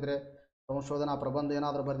ಬರೆದಿದ್ದರೆ, ಸಂಶೋಧನಾ ಪ್ರಬಂಧ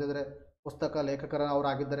ಏನಾದರೂ ಬರೆದಿದ್ದರೆ, ಪುಸ್ತಕ ಲೇಖಕರ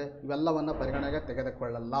ಅವರಾಗಿದ್ದರೆ ಇವೆಲ್ಲವನ್ನು ಪರಿಗಣನೆಗೆ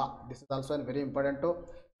ತೆಗೆದುಕೊಳ್ಳಲ್ಲ. This is also very important.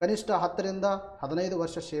 ಕನಿಷ್ಠ 10ರಿಂದ 15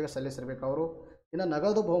 ವರ್ಷ ಸೇವೆ ಸಲ್ಲಿಸಿರಬೇಕು ಅವರು. ಇನ್ನು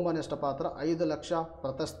ನಗದು ಬಹುಮಾನ ಎಷ್ಟಪ್ಪ ಹತ್ರ 5 ಲಕ್ಷ,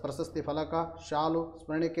 ಪ್ರಶಸ್ತಿ ಫಲಕ, ಶಾಲು,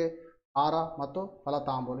 ಸ್ಮರಣಿಕೆ, ಹಾರ ಮತ್ತು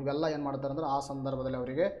ಫಲತಾಂಬೂಲ ಇವೆಲ್ಲ ಏನು ಮಾಡ್ತಾರೆ ಅಂದರೆ ಆ ಸಂದರ್ಭದಲ್ಲಿ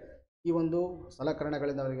ಅವರಿಗೆ ಈ ಒಂದು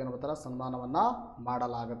ಸಲಕರಣೆಗಳಿಂದ ಅವರಿಗೆ ಏನು ಮಾಡ್ತಾರೆ ಸನ್ಮಾನವನ್ನು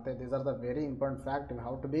ಮಾಡಲಾಗುತ್ತೆ. These are the very important fact. You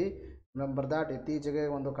have to B remember that. ಇತ್ತೀಚೆಗೆ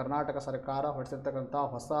ಒಂದು ಕರ್ನಾಟಕ ಸರ್ಕಾರ ಹೊರಡಿಸಿರ್ತಕ್ಕಂಥ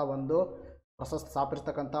ಹೊಸ ಒಂದು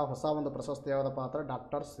ಪ್ರಶಸ್ತಿ ಯಾವುದಪ್ಪ ಅಂದರೆ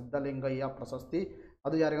ಡಾಕ್ಟರ್ ಸಿದ್ಧಲಿಂಗಯ್ಯ ಪ್ರಶಸ್ತಿ.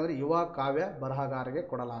 ಅದು ಯಾರಿಗಂದರೆ ಯುವ ಕಾವ್ಯ ಬರಹಗಾರರಿಗೆ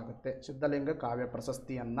ಕೊಡಲಾಗುತ್ತೆ ಸಿದ್ಧಲಿಂಗ ಕಾವ್ಯ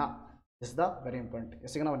ಪ್ರಶಸ್ತಿಯನ್ನು. Is the very important.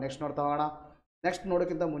 ಎಸ್ಸಿಗೆ ನಾವು ನೆಕ್ಸ್ಟ್ ನೋಡ್ತಾ ಹೋಗೋಣ. ನೆಕ್ಸ್ಟ್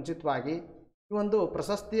ನೋಡೋಕ್ಕಿಂತ ಮುಂಚಿತವಾಗಿ ಈ ಒಂದು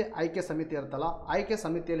ಪ್ರಶಸ್ತಿ ಆಯ್ಕೆ ಸಮಿತಿ ಇರ್ತಲ್ಲ, ಆಯ್ಕೆ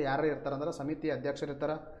ಸಮಿತಿಯಲ್ಲಿ ಯಾರು ಇರ್ತಾರೆ ಅಂದರೆ ಸಮಿತಿಯ ಅಧ್ಯಕ್ಷರು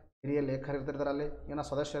ಇರ್ತಾರೆ, ಹಿರಿಯ ಲೇಖಕರು ಇರ್ತಿರ್ತಾರಲ್ಲಿ. ಇನ್ನು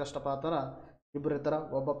ಸದಸ್ಯರಷ್ಟಪ್ಪ ಅಂತಾರೆ 2 ಇರ್ತಾರೆ,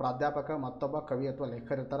 ಒಬ್ಬ ಪ್ರಾಧ್ಯಾಪಕ ಮತ್ತೊಬ್ಬ ಕವಿ ಅಥವಾ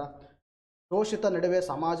ಲೇಖಕರು ಇರ್ತಾರೆ. ಶೋಷಿತ ನಡುವೆ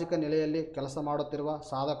ಸಾಮಾಜಿಕ ನೆಲೆಯಲ್ಲಿ ಕೆಲಸ ಮಾಡುತ್ತಿರುವ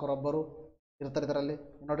ಸಾಧಕರೊಬ್ಬರು ಇರ್ತಾರೆ ಇದರಲ್ಲಿ.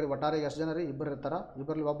 ನೋಡಿರಿ, ಒಟ್ಟಾರೆ ಎಷ್ಟು ಜನ ರೀ, 2 ಇರ್ತಾರೆ.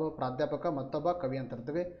 ಇಬ್ಬರಲ್ಲಿ ಒಬ್ಬ ಪ್ರಾಧ್ಯಾಪಕ ಮತ್ತೊಬ್ಬ ಕವಿ ಅಂತ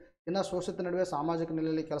ಇರ್ತೀವಿ. ಇನ್ನು ಶೋಷಿತ ನಡುವೆ ಸಾಮಾಜಿಕ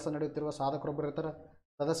ನೆಲೆಯಲ್ಲಿ ಕೆಲಸ ನಡೆಯುತ್ತಿರುವ ಸಾಧಕರೊಬ್ಬರು ಇರ್ತಾರೆ,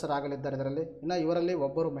 ಸದಸ್ಯರಾಗಲಿದ್ದಾರೆ ಇದರಲ್ಲಿ. ಇನ್ನು ಇವರಲ್ಲಿ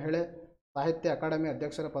ಒಬ್ಬರು ಮಹಿಳೆ, ಸಾಹಿತ್ಯ ಅಕಾಡೆಮಿ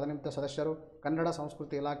ಅಧ್ಯಕ್ಷರ ಪದನಿಮಿತ್ತ ಸದಸ್ಯರು, ಕನ್ನಡ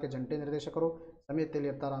ಸಂಸ್ಕೃತಿ ಇಲಾಖೆ ಜಂಟಿ ನಿರ್ದೇಶಕರು ಸಮಿತಿಯಲ್ಲಿ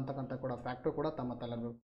ಇರ್ತಾರೆ ಅಂತಕ್ಕಂಥ ಕೂಡ ಫ್ಯಾಕ್ಟು ಕೂಡ ತಮ್ಮ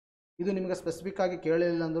ತಲೆರಬೇಕು. ಇದು ನಿಮಗೆ ಸ್ಪೆಸಿಫಿಕ್ ಆಗಿ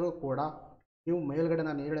ಕೇಳಿಲ್ಲ ಅಂದರೂ ಕೂಡ ನೀವು ಮೇಲ್ಗಡೆ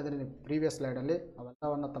ನಾನು ಹೇಳಿದರೆ ನೀವು ಪ್ರೀವಿಯಸ್ ಸ್ಲೈಡಲ್ಲಿ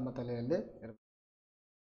ಅವೆಲ್ಲವನ್ನು ತಮ್ಮ ತಲೆಯಲ್ಲಿ ಇರಬೇಕು.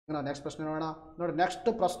 ನಾವು ನೆಕ್ಸ್ಟ್ ಪ್ರಶ್ನೆ ನೋಡೋಣ. ನೋಡಿ, ನೆಕ್ಸ್ಟ್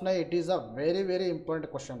ಪ್ರಶ್ನೆ it is a very very important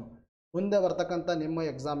question. ಮುಂದೆ ಬರ್ತಕ್ಕಂಥ ನಿಮ್ಮ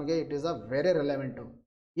ಎಕ್ಸಾಮ್ಗೆ ಇಟ್ ಈಸ್ ಅ ವೆರಿ ರಿಲೆವೆಂಟು.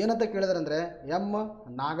 ಏನಂತ ಕೇಳಿದ್ರೆ ಅಂದರೆ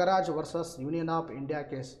Nagaraj versus union of India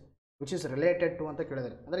case which is related to ಅಂತ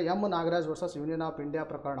ಕೇಳಿದರೆ, ಅಂದರೆ Nagaraj versus union of India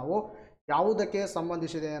ಪ್ರಕರಣವು ಯಾವುದಕ್ಕೆ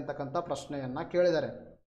ಸಂಬಂಧಿಸಿದೆ ಅಂತಕ್ಕಂಥ ಪ್ರಶ್ನೆಯನ್ನು ಕೇಳಿದ್ದಾರೆ.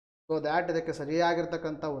 ಸೊ ದ್ಯಾಟ್ ಇದಕ್ಕೆ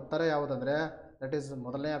ಸರಿಯಾಗಿರ್ತಕ್ಕಂಥ ಉತ್ತರ ಯಾವುದಂದರೆ ದಟ್ ಈಸ್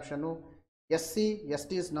ಮೊದಲನೇ ಆಪ್ಷನ್ನು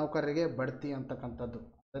SC/ST ನೌಕರರಿಗೆ ಬಡ್ತಿ ಅಂತಕ್ಕಂಥದ್ದು.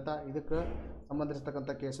 ಆಯಿತಾ, ಇದಕ್ಕೆ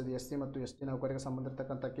ಸಂಬಂಧಿಸಿರ್ತಕ್ಕಂಥ ಕೇಸ್ ಇದು. SC ಮತ್ತು ST ನೌಕರಿಗೆ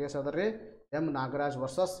ಸಂಬಂಧಿಸಿರ್ತಕ್ಕಂಥ ಕೇಸ್ ಅದರಿ Nagaraj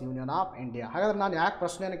versus union of India. ಹಾಗಾದರೆ ನಾನು ಯಾಕೆ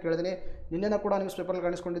ಪ್ರಶ್ನೆಯನ್ನು ಕೇಳಿದ್ದೀನಿ, ನಿನ್ನೆನೂ ಕೂಡ ನ್ಯೂಸ್ ಪೇಪರಲ್ಲಿ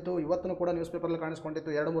ಕಾಣಿಸ್ಕೊಂಡಿತ್ತು, ಇವತ್ತೂ ಕೂಡ ನ್ಯೂಸ್ ಪೇಪರಲ್ಲಿ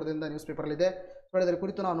ಕಾಣಿಸ್ಕೊಂಡಿತ್ತು, 2-3 ದಿನದಿಂದ ನ್ಯೂಸ್ ಪೇಪರಲ್ಲಿದೆ. ಇದರ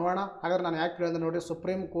ಕುರಿತು ನಾವು ನೋಡೋಣ. ಹಾಗಾದರೆ ನಾನು ಯಾಕೆ ಕೇಳಿದೆ ನೋಡಿ,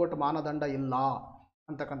 ಸುಪ್ರೀಂ ಕೋರ್ಟ್ ಮಾನದಂಡ ಇಲ್ಲ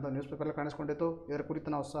ಅಂತಕ್ಕಂಥ ನ್ಯೂಸ್ ಪೇಪರಲ್ಲಿ ಕಾಣಿಸ್ಕೊಂಡಿತ್ತು. ಇದರ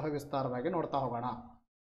ಕುರಿತು ನಾವು ಸಹ ವಿಸ್ತಾರವಾಗಿ ನೋಡ್ತಾ ಹೋಗೋಣ.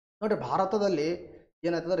 ನೋಡಿ, ಭಾರತದಲ್ಲಿ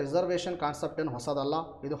ಏನಾಯ್ತಂದ್ರೆ ರಿಸರ್ವೇಷನ್ ಕಾನ್ಸೆಪ್ಟ್ ಏನು ಹೊಸದಲ್ಲ,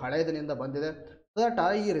 ಇದು ಹಳೆಯದಿನಿಂದ ಬಂದಿದೆ. ಸೊ ದಟ್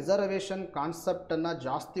ಈ ರಿಸರ್ವೇಷನ್ ಕಾನ್ಸೆಪ್ಟನ್ನು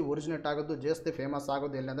ಜಾಸ್ತಿ ಒರಿಜಿನೇಟ್ ಆಗೋದು, ಜಾಸ್ತಿ ಫೇಮಸ್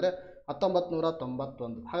ಆಗೋದು ಎಲ್ಲಂದರೆ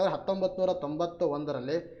 1991. ಹಾಗಾದರೆ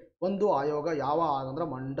 1991ರಲ್ಲಿ ಒಂದು ಆಯೋಗ, ಯಾವ ಅಂದರೆ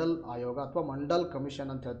ಮಂಡಲ್ ಆಯೋಗ ಅಥವಾ ಮಂಡಲ್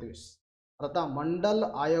ಕಮಿಷನ್ ಅಂತ ಹೇಳ್ತೀವಿ. ಅರ್ಥ, ಮಂಡಲ್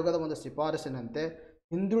ಆಯೋಗದ ಒಂದು ಶಿಫಾರಸಿನಂತೆ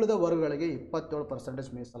ಹಿಂದುಳಿದ ವರ್ಗಗಳಿಗೆ 27%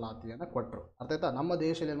 ಮೀಸಲಾತಿಯನ್ನು ಕೊಟ್ಟರು. ಅರ್ಥ ಆಯ್ತಾ. ನಮ್ಮ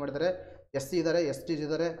ದೇಶದಲ್ಲಿ ಏನು ಮಾಡಿದ್ದಾರೆ, SC ಇದ್ದಾರೆ, ST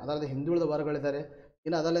ಇದ್ದಾರೆ, ಅದಲ್ಲದೆ ಹಿಂದುಳಿದ ವರ್ಗಗಳಿದ್ದಾರೆ,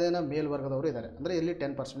 ಇನ್ನು ಅದಲ್ಲದೇನ ಮೇಲ್ವರ್ಗದವರು ಇದ್ದಾರೆ. ಅಂದರೆ ಇಲ್ಲಿ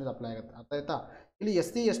 10% ಅಪ್ಲೈ ಆಗುತ್ತೆ. ಅರ್ಥ ಆಯ್ತಾ. ಇಲ್ಲಿ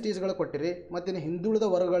SC STಗಳು ಕೊಟ್ಟಿರಿ, ಮತ್ತು ಇನ್ನು ಹಿಂದುಳಿದ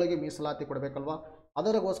ವರ್ಗಗಳಿಗೆ ಮೀಸಲಾತಿ ಕೊಡಬೇಕಲ್ವಾ.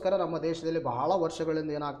 ಅದಕ್ಕೋಸ್ಕರ ನಮ್ಮ ದೇಶದಲ್ಲಿ ಬಹಳ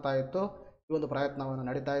ವರ್ಷಗಳಿಂದ ಏನಾಗ್ತಾ ಇತ್ತು, ಈ ಒಂದು ಪ್ರಯತ್ನವನ್ನು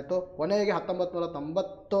ನಡೀತಾ ಇತ್ತು. ಕೊನೆಗೆ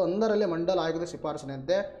 1991ರಲ್ಲಿ ಮಂಡಲ್ ಆಯೋಗದ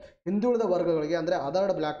ಶಿಫಾರಸಿನಂತೆ ಹಿಂದುಳಿದ ವರ್ಗಗಳಿಗೆ ಅಂದರೆ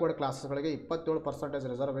ಅದರ್ಡ್ ಬ್ಲ್ಯಾಕ್ವರ್ಡ್ ಕ್ಲಾಸಸ್ಗಳಿಗೆ 27%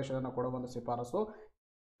 ರಿಸರ್ವೇಷನನ್ನು ಕೊಡುವ ಒಂದು ಶಿಫಾರಸು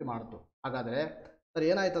ಮಾಡ್ತು. ಹಾಗಾದರೆ ಸರ್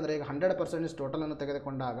ಏನಾಯ್ತು ಅಂದರೆ, ಈಗ 100% ಟೋಟಲನ್ನು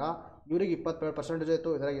ತೆಗೆದುಕೊಂಡಾಗ ಇವರಿಗೆ 27% ಆಯಿತು,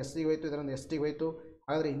 ಇದರಾಗ SCಗೆ ಹೋಯಿತು, ಇದರಿಂದ STಗೆ ಹೋಯಿತು.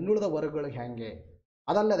 ಹಾಗಾದರೆ ಹಿಂದುಳಿದ ವರ್ಗಗಳಿಗೆ ಹೇಗೆ?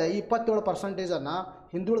 ಅದಲ್ಲದೆ ಈ 27%ಅನ್ನು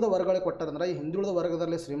ಹಿಂದುಳಿದ ವರ್ಗಗಳಿಗೆ ಕೊಟ್ಟರಂದ್ರೆ ಈ ಹಿಂದುಳಿದ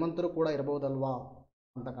ವರ್ಗದಲ್ಲಿ ಶ್ರೀಮಂತರು ಕೂಡ ಇರ್ಬೋದಲ್ವಾ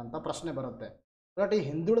ಅಂತಕ್ಕಂಥ ಪ್ರಶ್ನೆ ಬರುತ್ತೆ. ಬಟ್ ಈ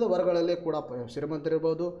ಹಿಂದುಳಿದ ವರ್ಗಗಳಲ್ಲಿ ಕೂಡ ಶ್ರೀಮಂತರು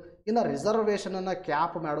ಇರ್ಬೋದು. ಇನ್ನು ರಿಸರ್ವೇಷನನ್ನು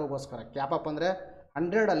ಕ್ಯಾಪ್ ಮಾಡೋಕ್ಕೋಸ್ಕರ, ಕ್ಯಾಪ್ ಅಪ್ ಅಂದರೆ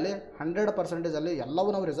 100% ಎಲ್ಲವೂ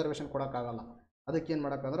ನಾವು ರಿಸರ್ವೇಷನ್ ಕೊಡೋಕ್ಕಾಗಲ್ಲ. ಅದಕ್ಕೇನು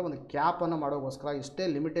ಮಾಡೋಕ್ಕಂದ್ರೆ ಒಂದು ಕ್ಯಾಪನ್ನು ಮಾಡೋಕ್ಕೋಸ್ಕರ, ಇಷ್ಟೇ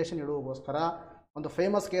ಲಿಮಿಟೇಷನ್ ಇಡುವಗೋಸ್ಕರ ಒಂದು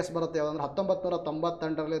ಫೇಮಸ್ ಕೇಸ್ ಬರುತ್ತೆ. ಯಾವುದಂದ್ರೆ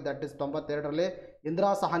 1992ರಲ್ಲಿ, that is 92ರಲ್ಲಿ Indira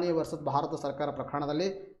Sawhney versus Bharat ಸರ್ಕಾರ ಪ್ರಕರಣದಲ್ಲಿ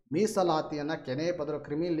ಮೀಸಲಾತಿಯನ್ನು ಕೆನೆ ಪದರ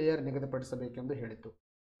ಕ್ರಿಮಿ ಲೇಯರ್ ನಿಗದಿಪಡಿಸಬೇಕೆಂದು ಹೇಳಿತು.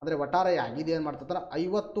 ಅಂದರೆ ಒಟ್ಟಾರೆ ಆಗಿದೆ ಏನು ಮಾಡ್ತಾರೆ,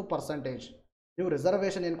 50% ನೀವು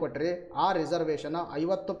ರಿಸರ್ವೇಷನ್ ಏನು ಕೊಟ್ಟಿರಿ, ಆ ರಿಸರ್ವೇಷನ್ನ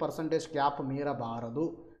 50% ಕ್ಯಾಪ್ ಮೀರಬಾರದು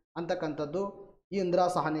ಅಂತಕ್ಕಂಥದ್ದು ಈ ಇಂದಿರಾ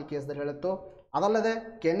ಸಹಾನಿ ಕೇಸ್ದಲ್ಲಿ ಹೇಳಿತ್ತು. ಅದಲ್ಲದೆ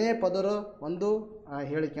ಕೆನೆ ಪದರ ಒಂದು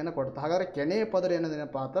ಹೇಳಿಕೆಯನ್ನು ಕೊಡ್ತು. ಹಾಗಾದರೆ ಕೆನೆ ಪದರ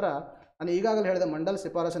ಏನದೇನಪ್ಪ ಅಂದ್ರೆ, ನಾನು ಈಗಾಗಲೇ ಹೇಳಿದ ಮಂಡಲ್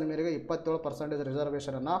ಶಿಫಾರಸಿನ ಮೇರೆಗೆ 27%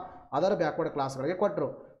 ರಿಸರ್ವೇಷನನ್ನು ಅದರ್ ಬ್ಯಾಕ್ವರ್ಡ್ ಕ್ಲಾಸ್ಗಳಿಗೆ ಕೊಟ್ಟರು.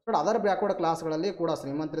 ಬಟ್ ಅದರ್ ಬ್ಯಾಕ್ವರ್ಡ್ ಕ್ಲಾಸ್ಗಳಲ್ಲಿ ಕೂಡ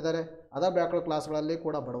ಶ್ರೀಮಂತರಿದ್ದಾರೆ, ಅದರ್ ಬ್ಯಾಕ್ವರ್ಡ್ ಕ್ಲಾಸ್ಗಳಲ್ಲಿ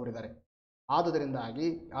ಕೂಡ ಬಡವರಿದ್ದಾರೆ. ಆದುದರಿಂದಾಗಿ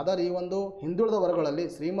ಈ ಒಂದು ಹಿಂದುಳಿದ ವರ್ಗಗಳಲ್ಲಿ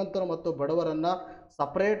ಶ್ರೀಮಂತರು ಮತ್ತು ಬಡವರನ್ನು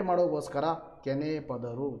ಸಪ್ರೇಟ್ ಮಾಡೋಕ್ಕೋಸ್ಕರ ಕೆನೆ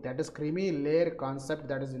ಪದರು, ದ್ಯಾಟ್ ಇಸ್ ಕ್ರಿಮಿ layer concept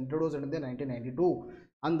that is introduced in 1992.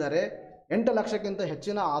 ಅಂದರೆ 8 ಲಕ್ಷಕ್ಕಿಂತ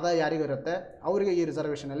ಹೆಚ್ಚಿನ ಆದಾಯ ಯಾರಿಗಿರುತ್ತೆ ಅವರಿಗೆ ಈ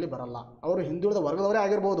ರಿಸರ್ವೇಷನಲ್ಲಿ ಬರಲ್ಲ. ಅವರು ಹಿಂದುಳಿದ ವರ್ಗದವರೇ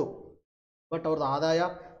ಆಗಿರ್ಬೋದು, ಬಟ್ ಅವ್ರದ್ದು ಆದಾಯ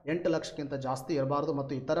 8 ಲಕ್ಷಕ್ಕಿಂತ ಜಾಸ್ತಿ ಇರಬಾರ್ದು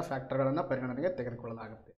ಮತ್ತು ಇತರ ಫ್ಯಾಕ್ಟರ್ಗಳನ್ನು ಪರಿಗಣನೆಗೆ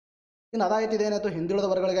ತೆಗೆದುಕೊಳ್ಳಲಾಗುತ್ತೆ. ಇನ್ನು ಅದಾಯಿತು, ಇದೇನಾಯಿತು, ಹಿಂದುಳಿದ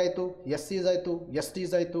ವರ್ಗಗಳಿಗಾಯಿತು, SCs ಆಯಿತು,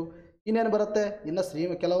 STs ಆಯಿತು. ಇನ್ನೇನು ಬರುತ್ತೆ,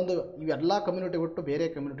 ಇನ್ನು ಕೆಲವೊಂದು ಇವೆಲ್ಲ ಕಮ್ಯುನಿಟಿ ಬಿಟ್ಟು ಬೇರೆ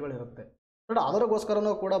ಕಮ್ಯುನಿಟಿಗಳು ಇರುತ್ತೆ. ಬಟ್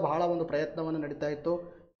ಅದಕ್ಕೋಸ್ಕರನೂ ಕೂಡ ಬಹಳ ಒಂದು ಪ್ರಯತ್ನವನ್ನು ನಡೀತಾ ಇತ್ತು.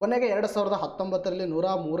 ಕೊನೆಗೆ 2019ರಲ್ಲಿ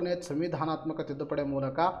 103ನೇ ಸಂವಿಧಾನಾತ್ಮಕ ತಿದ್ದುಪಡಿ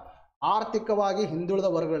ಮೂಲಕ ಆರ್ಥಿಕವಾಗಿ ಹಿಂದುಳಿದ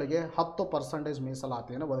ವರ್ಗಗಳಿಗೆ 10%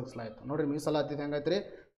 ಮೀಸಲಾತಿಯನ್ನು ಒದಗಿಸಲಾಯಿತು. ನೋಡಿರಿ, ಮೀಸಲಾತಿ ಹೆಂಗೈತೆ ರೀ,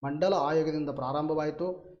 ಮಂಡಲ ಆಯೋಗದಿಂದ ಪ್ರಾರಂಭವಾಯಿತು,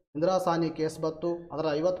 ಇಂದಿರಾ ಸಾನಿ ಕೇಸ್ ಬತ್ತು, ಅದರ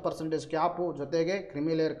 50% ಕ್ಯಾಪು ಜೊತೆಗೆ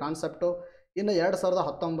ಕ್ರಿಮಿಲೇಯರ್ ಕಾನ್ಸೆಪ್ಟು. ಇನ್ನು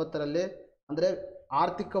 2019ರಲ್ಲಿ ಅಂದರೆ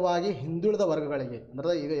ಆರ್ಥಿಕವಾಗಿ ಹಿಂದುಳಿದ ವರ್ಗಗಳಿಗೆ,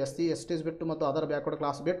 ಅಂದರೆ ಈಗ SC STs ಬಿಟ್ಟು ಮತ್ತು ಅದರ್ ಬ್ಯಾಕ್ವರ್ಡ್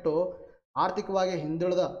ಕ್ಲಾಸ್ ಬಿಟ್ಟು ಆರ್ಥಿಕವಾಗಿ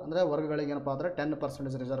ಹಿಂದುಳಿದ ಅಂದರೆ ವರ್ಗಗಳಿಗೆ ಏನಪ್ಪ ಅಂದರೆ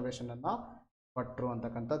 10% ರಿಸರ್ವೇಷನನ್ನು ಕೊಟ್ಟರು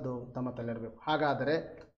ಅಂತಕ್ಕಂಥದ್ದು ತಮ್ಮ ತಲೆಯಿರಬೇಕು. ಹಾಗಾದರೆ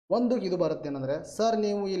ಒಂದು ಇದು ಬರುತ್ತೆ ಏನಂದರೆ, ಸರ್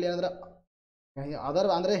ನೀವು ಇಲ್ಲಿ ಏನಂದರೆ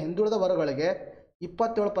ಅಂದರೆ ಹಿಂದುಳಿದ ವರ್ಗಗಳಿಗೆ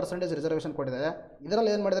 27% ರಿಸರ್ವೇಷನ್ ಕೊಟ್ಟಿದ್ದಾರೆ,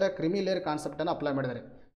 ಇದರಲ್ಲಿ ಏನು ಮಾಡಿದ್ದಾರೆ, ಕ್ರಿಮಿಲೇಯರ್ ಕಾನ್ಸೆಪ್ಟನ್ನು ಅಪ್ಲೈ ಮಾಡಿದ್ದಾರೆ.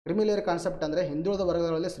 ಕ್ರಿಮಿಲೇಯರ್ ಕಾನ್ಸೆಪ್ಟ್ ಅಂದರೆ ಹಿಂದುಳಿದ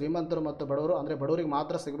ವರ್ಗಗಳಲ್ಲಿ ಶ್ರೀಮಂತರು ಮತ್ತು ಬಡವರು, ಅಂದರೆ ಬಡವರಿಗೆ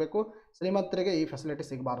ಮಾತ್ರ ಸಿಗಬೇಕು, ಶ್ರೀಮಂತರಿಗೆ ಈ ಫೆಸಿಲಿಟಿ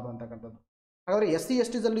ಸಿಗಬಾರ್ದು ಅಂತಕ್ಕಂಥದ್ದು. ಹಾಗಾದರೆ SC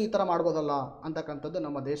STಸಲ್ಲಿ ಈ ಥರ ಮಾಡ್ಬೋದಲ್ಲ ಅಂತಕ್ಕಂಥದ್ದು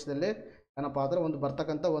ನಮ್ಮ ದೇಶದಲ್ಲಿ ಏನಪ್ಪ ಅಂದರೆ ಒಂದು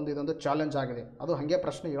ಬರ್ತಕ್ಕಂಥ ಇದೊಂದು ಚಾಲೆಂಜ್ ಆಗಿದೆ. ಅದು ಹಾಗೆ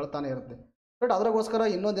ಪ್ರಶ್ನೆ ಹೇಳ್ತಾನೆ ಇರುತ್ತೆ. ಬಟ್ ಅದಕ್ಕೋಸ್ಕರ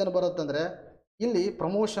ಇನ್ನೊಂದೇನು ಬರುತ್ತಂದರೆ, ಇಲ್ಲಿ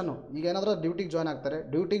ಪ್ರಮೋಷನು, ಈಗ ಏನಾದರೂ ಡ್ಯೂಟಿಗೆ ಜಾಯ್ನ್ ಆಗ್ತಾರೆ,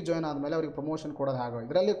 ಡ್ಯೂಟಿಗೆ ಜಾಯ್ನ್ ಆದಮೇಲೆ ಅವ್ರಿಗೆ ಪ್ರಮೋಷನ್ ಕೊಡೋದು ಹಾಗೆ,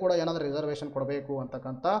 ಇದರಲ್ಲಿ ಕೂಡ ಏನಾದರೂ ರಿಸರ್ವೇಷನ್ ಕೊಡಬೇಕು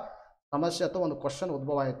ಅಂತಕ್ಕಂಥ ಸಮಸ್ಯೆ ಅಥವಾ ಒಂದು ಕ್ವಶನ್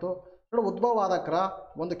ಉದ್ಭವ ಆಯಿತು. ನೋಡಿ, ಉದ್ಭವ ಆದಕ್ರ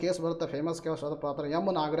ಒಂದು ಕೇಸ್ ಬರುತ್ತೆ, ಫೇಮಸ್ ಕೇಸ್ ಅದಪ್ಪ ಅಂದರೆ M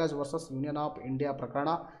Nagaraj versus union of India ಪ್ರಕರಣ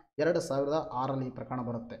 2006ರಲ್ಲಿ ಈ ಪ್ರಕರಣ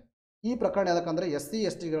ಬರುತ್ತೆ. ಈ ಪ್ರಕರಣ ಯಾಕಂದರೆ SC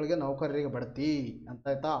STಗಳಿಗೆ ನೌಕರರಿಗೆ ಬಡ್ತಿ ಅಂತ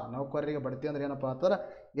ಆಯ್ತಾ. ನೌಕರರಿಗೆ ಬಡ್ತಿ ಅಂದರೆ ಏನಪ್ಪ ಅಂತಂದ್ರೆ,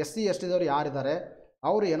 SC STದವ್ರು ಯಾರಿದ್ದಾರೆ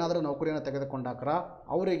ಅವರು ಏನಾದರೂ ನೌಕರಿಯನ್ನು ತೆಗೆದುಕೊಂಡಾಕ್ರ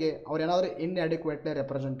ಅವ್ರೇನಾದರೂ ಇನ್ಅಡಿಕ್ವೇಟ್ಲಿ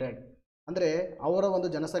ರೆಪ್ರೆಸೆಂಟೆಡ್, ಅಂದರೆ ಅವರ ಒಂದು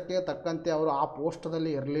ಜನಸಂಖ್ಯೆಗೆ ತಕ್ಕಂತೆ ಅವರು ಆ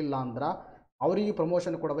ಪೋಸ್ಟದಲ್ಲಿ ಇರಲಿಲ್ಲ ಅಂದ್ರೆ ಅವರಿಗೆ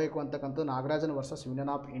ಪ್ರಮೋಷನ್ ಕೊಡಬೇಕು ಅಂತಕ್ಕಂಥ Nagarajan versus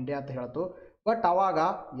union of India ಅಂತ ಹೇಳ್ತು. ಬಟ್ ಆವಾಗ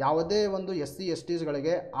ಯಾವುದೇ ಒಂದು SC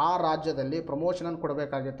STsಗಳಿಗೆ ಆ ರಾಜ್ಯದಲ್ಲಿ ಪ್ರಮೋಷನನ್ನು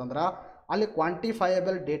ಕೊಡಬೇಕಾಗಿತ್ತಂದ್ರೆ ಅಲ್ಲಿ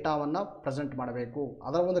ಕ್ವಾಂಟಿಫೈಯಬಲ್ ಡೇಟಾವನ್ನು ಪ್ರೆಸೆಂಟ್ ಮಾಡಬೇಕು,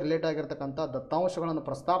 ಅದರ ಒಂದು ರಿಲೇಟ್ ಆಗಿರ್ತಕ್ಕಂಥ ದತ್ತಾಂಶಗಳನ್ನು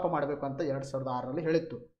ಪ್ರಸ್ತಾಪ ಮಾಡಬೇಕು ಅಂತ 2006ರಲ್ಲಿ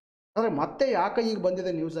ಹೇಳಿತ್ತು. ಆದರೆ ಮತ್ತೆ ಯಾಕೆ ಈಗ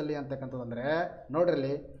ಬಂದಿದೆ ನ್ಯೂಸಲ್ಲಿ ಅಂತಕ್ಕಂಥದ್ದಂದರೆ,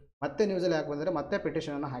 ನೋಡ್ರಿ ಮತ್ತೆ ನ್ಯೂಸಲ್ಲಿ ಯಾಕೆ ಬಂದರೆ ಮತ್ತೆ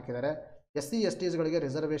ಪಿಟಿಷನನ್ನು ಹಾಕಿದ್ದಾರೆ. SC STsಗಳಿಗೆ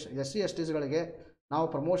ರಿಸರ್ವೇಷನ್, SC STsಗಳಿಗೆ ನಾವು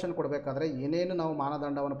ಪ್ರಮೋಷನ್ ಕೊಡಬೇಕಾದ್ರೆ ಏನೇನು ನಾವು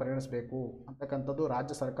ಮಾನದಂಡವನ್ನು ಪರಿಗಣಿಸಬೇಕು ಅಂತಕ್ಕಂಥದ್ದು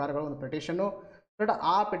ರಾಜ್ಯ ಸರ್ಕಾರಗಳ ಒಂದು ಪಿಟಿಷನ್ನು. ಬಟ್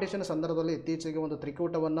ಆ ಪಿಟಿಷನ್ ಸಂದರ್ಭದಲ್ಲಿ ಇತ್ತೀಚೆಗೆ ಒಂದು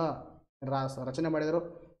ತ್ರಿಕೂಟವನ್ನು ರಚನೆ ಮಾಡಿದರು.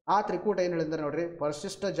 ಆ ತ್ರಿಕೂಟ ಏನು ಹೇಳಿದ್ದಾರೆ ನೋಡ್ರಿ,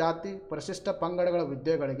 ಪರಿಶಿಷ್ಟ ಜಾತಿ ಪರಿಶಿಷ್ಟ ಪಂಗಡಗಳ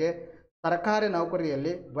ಹುದ್ದೆಗಳಿಗೆ ಸರ್ಕಾರಿ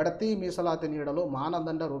ನೌಕರಿಯಲ್ಲಿ ಬಡ್ತಿ ಮೀಸಲಾತಿ ನೀಡಲು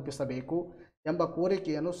ಮಾನದಂಡ ರೂಪಿಸಬೇಕು ಎಂಬ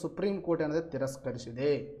ಕೋರಿಕೆಯನ್ನು ಸುಪ್ರೀಂ ಕೋರ್ಟ್ ಏನಂದರೆ ತಿರಸ್ಕರಿಸಿದೆ.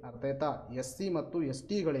 ಅರ್ಥ ಆಯ್ತಾ. SC ಮತ್ತು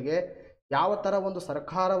STಗಳಿಗೆ ಯಾವ ಥರ ಒಂದು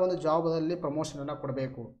ಸರ್ಕಾರ ಒಂದು ಜಾಬಲ್ಲಿ ಪ್ರಮೋಷನನ್ನು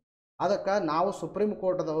ಕೊಡಬೇಕು. ಅದಕ್ಕೆ ನಾವು ಸುಪ್ರೀಂ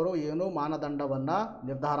ಕೋರ್ಟ್ದವರು ಏನೂ ಮಾನದಂಡವನ್ನು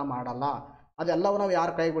ನಿರ್ಧಾರ ಮಾಡಲ್ಲ. ಅದೆಲ್ಲವೂ ನಾವು ಯಾರ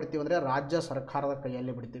ಕೈಗೆ ಬಿಡ್ತೀವಿ ಅಂದರೆ ರಾಜ್ಯ ಸರ್ಕಾರದ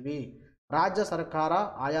ಕೈಯಲ್ಲಿ ಬಿಡ್ತೀವಿ. ರಾಜ್ಯ ಸರ್ಕಾರ,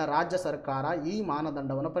 ಆಯಾ ರಾಜ್ಯ ಸರ್ಕಾರ ಈ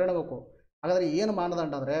ಮಾನದಂಡವನ್ನು ಪರಿಗಣಿಸಬೇಕು. ಹಾಗಾದರೆ ಏನು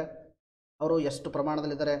ಮಾನದಂಡ ಅಂದರೆ ಅವರು ಎಷ್ಟು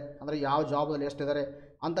ಪ್ರಮಾಣದಲ್ಲಿದ್ದಾರೆ, ಅಂದರೆ ಯಾವ ಜಾಬಲ್ಲಿ ಎಷ್ಟಿದ್ದಾರೆ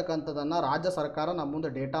ಅಂತಕ್ಕಂಥದ್ದನ್ನು ರಾಜ್ಯ ಸರ್ಕಾರ ನಮ್ಮ ಮುಂದೆ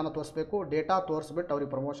ಡೇಟಾನ ತೋರಿಸ್ಬೇಕು. ಡೇಟಾ ತೋರಿಸ್ಬಿಟ್ಟು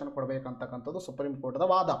ಅವ್ರಿಗೆ ಪ್ರಮೋಷನ್ ಕೊಡಬೇಕಂತಕ್ಕಂಥದ್ದು ಸುಪ್ರೀಂ ಕೋರ್ಟ್ದ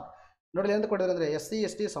ವಾದ. ನೋಡಿ ಎಂದು ಕೊಟ್ಟಿದ್ದಾರೆ ಅಂದರೆ SC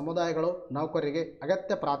ST ಸಮುದಾಯಗಳು ನೌಕರರಿಗೆ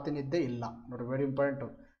ಅಗತ್ಯ ಪ್ರಾತಿನಿಧ್ಯ ಇಲ್ಲ. ನೋಡಿ ವೆರಿ ಇಂಪಾರ್ಟೆಂಟು,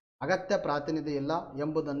 ಅಗತ್ಯ ಪ್ರಾತಿನಿಧ್ಯ ಇಲ್ಲ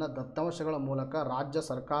ಎಂಬುದನ್ನು ದತ್ತಾಂಶಗಳ ಮೂಲಕ ರಾಜ್ಯ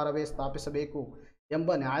ಸರ್ಕಾರವೇ ಸ್ಥಾಪಿಸಬೇಕು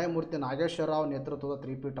ಎಂಬ ನ್ಯಾಯಮೂರ್ತಿ ನಾಗೇಶ್ವರರಾವ್ ನೇತೃತ್ವದ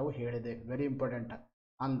ತ್ರಿಪೀಠವು ಹೇಳಿದೆ. Very important.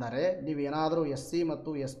 ಅಂದರೆ ನೀವೇನಾದರೂ SC ಮತ್ತು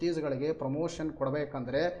STಗಳಿಗೆ ಪ್ರಮೋಷನ್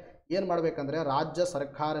ಕೊಡಬೇಕಂದ್ರೆ ಏನು ಮಾಡಬೇಕಂದ್ರೆ ರಾಜ್ಯ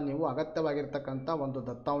ಸರ್ಕಾರ ನೀವು ಅಗತ್ಯವಾಗಿರ್ತಕ್ಕಂಥ ಒಂದು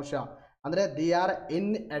ದತ್ತಾಂಶ ಅಂದರೆ ದಿ ಆರ್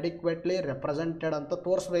ಇನ್ಅಡಿಕ್ವೇಟ್ಲಿ ರೆಪ್ರೆಸೆಂಟೆಡ್ ಅಂತ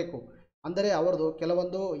ತೋರಿಸ್ಬೇಕು. ಅಂದರೆ ಅವ್ರದ್ದು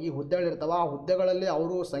ಕೆಲವೊಂದು ಈ ಹುದ್ದೆಗಳಿರ್ತಾವೆ, ಆ ಹುದ್ದೆಗಳಲ್ಲಿ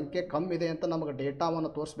ಅವರು ಸಂಖ್ಯೆ ಕಮ್ಮಿ ಇದೆ ಅಂತ ನಮಗೆ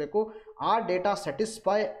ಡೇಟಾವನ್ನು ತೋರಿಸ್ಬೇಕು. ಆ ಡೇಟಾ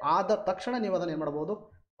ಸ್ಯಾಟಿಸ್ಫೈ ಆದ ತಕ್ಷಣ ನೀವು ಅದನ್ನು ಏನು ಮಾಡ್ಬೋದು,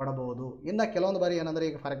 ಕೊಡಬಹುದು. ಇನ್ನು ಕೆಲವೊಂದು ಬಾರಿ ಏನಂದರೆ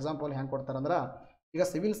ಈಗ ಫಾರ್ ಎಕ್ಸಾಂಪಲ್ ಹೆಂಗೆ ಕೊಡ್ತಾರಂದ್ರೆ ಈಗ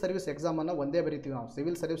ಸಿವಿಲ್ ಸರ್ವಿಸ್ ಎಕ್ಸಾಮನ್ನು ಒಂದೇ ಬರಿತೀವಿ ನಾವು.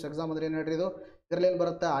 ಸಿವಿಲ್ ಸರ್ವಿಸ್ ಎಕ್ಸಾಮ್ ಅಂದರೆ ಏನು ಹೇಳ್ರಿ, ಇದು ಇದರಲ್ಲಿ ಏನು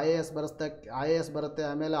ಬರುತ್ತೆ, IAS ಬರುತ್ತೆ,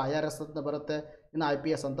 ಆಮೇಲೆ IRS ಅಂತ ಬರುತ್ತೆ, ಇನ್ನು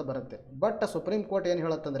IPS ಅಂತ ಬರುತ್ತೆ. ಬಟ್ ಸುಪ್ರೀಂ ಕೋರ್ಟ್ ಏನು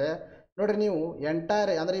ಹೇಳುತ್ತಂದರೆ ನೋಡಿರಿ, ನೀವು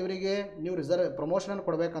ಎಂಟೈರ್ ಅಂದರೆ ಇವರಿಗೆ ನೀವು ಪ್ರಮೋಷನನ್ನು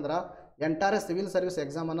ಕೊಡಬೇಕಂದ್ರೆ ಎಂಟೈರ್ ಸಿವಿಲ್ ಸರ್ವಿಸ್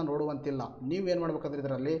ಎಕ್ಸಾಮನ್ನು ನೋಡುವಂತಿಲ್ಲ. ನೀವು ಏನು ಮಾಡ್ಬೇಕಂದ್ರೆ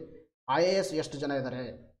ಇದರಲ್ಲಿ IAS ಎಷ್ಟು ಜನ ಇದ್ದಾರೆ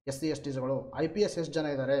SC STಗಳು, IPS ಎಷ್ಟು ಜನ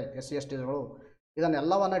ಇದ್ದಾರೆ SC STಗಳು,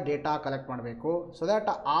 ಇದನ್ನೆಲ್ಲವನ್ನು ಡೇಟಾ ಕಲೆಕ್ಟ್ ಮಾಡಬೇಕು. ಸೊ ದ್ಯಾಟ್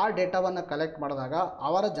ಆ ಡೇಟಾವನ್ನು ಕಲೆಕ್ಟ್ ಮಾಡಿದಾಗ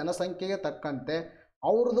ಅವರ ಜನಸಂಖ್ಯೆಗೆ ತಕ್ಕಂತೆ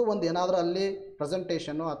ಅವ್ರದ್ದು ಒಂದು ಏನಾದರೂ ಅಲ್ಲಿ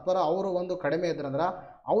ಪ್ರೆಸೆಂಟೇಷನ್ನು ಅಥವಾ ಅವರು ಒಂದು ಕಡಿಮೆ ಇದ್ರಂದ್ರೆ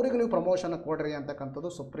ಅವ್ರಿಗೆ ನೀವು ಪ್ರಮೋಷನ್ ಕೊಡ್ರಿ ಅಂತಕ್ಕಂಥದ್ದು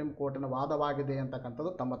ಸುಪ್ರೀಂ ಕೋರ್ಟಿನ ವಾದವಾಗಿದೆ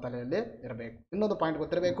ಅಂತಕ್ಕಂಥದ್ದು ತಮ್ಮ ತಲೆಯಲ್ಲಿ ಇರಬೇಕು. ಇನ್ನೊಂದು ಪಾಯಿಂಟ್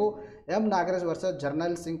ಗೊತ್ತಿರಬೇಕು, ನಾಗರಾಜ್ ವರ್ಸಸ್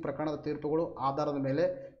ಜರ್ನಲ್ ಸಿಂಗ್ ಪ್ರಕರಣದ ತೀರ್ಪುಗಳು ಆಧಾರದ ಮೇಲೆ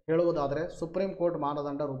ಹೇಳುವುದಾದರೆ ಸುಪ್ರೀಂ ಕೋರ್ಟ್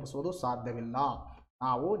ಮಾನದಂಡ ರೂಪಿಸುವುದು ಸಾಧ್ಯವಿಲ್ಲ.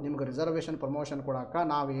 ನಾವು ನಿಮ್ಗೆ ರಿಸರ್ವೇಷನ್ ಪ್ರಮೋಷನ್ ಕೊಡೋಕೆ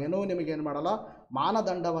ನಾವೇನೂ ನಿಮಗೇನು ಮಾಡಲ್ಲ,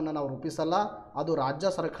 ಮಾನದಂಡವನ್ನು ನಾವು ರೂಪಿಸಲ್ಲ. ಅದು ರಾಜ್ಯ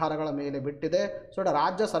ಸರ್ಕಾರಗಳ ಮೇಲೆ ಬಿಟ್ಟಿದೆ. ಸೊ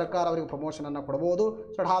ರಾಜ್ಯ ಸರ್ಕಾರ ಅವರಿಗೆ ಪ್ರಮೋಷನನ್ನು ಕೊಡ್ಬೋದು.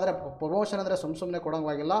 ಸೊ ಆದರೆ ಪ್ರಮೋಷನ್ ಅಂದರೆ ಸುಮ್ಮನೆ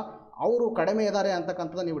ಕೊಡೋಂಗಾಗಿಲ್ಲ. ಅವರು ಕಡಿಮೆ ಇದ್ದಾರೆ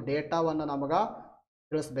ಅಂತಕ್ಕಂಥದ್ದು ನೀವು ಡೇಟಾವನ್ನು ನಮಗೆ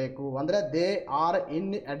ತಿಳಿಸ್ಬೇಕು. ಅಂದರೆ ದೇ ಆರ್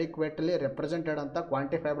ಇನ್ಅಡಿಕ್ವೇಟ್ಲಿ ರೆಪ್ರೆಸೆಂಟೆಡ್ ಅಂತ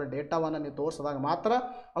ಕ್ವಾಂಟಿಫೈಬಲ್ ಡೇಟಾವನ್ನು ನೀವು ತೋರಿಸಿದಾಗ ಮಾತ್ರ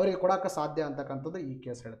ಅವರಿಗೆ ಕೊಡೋಕ್ಕೆ ಸಾಧ್ಯ ಅಂತಕ್ಕಂಥದ್ದು ಈ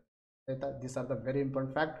ಕೇಸ್ ಹೇಳುತ್ತೆ. ಆಯಿತಾ? This are the very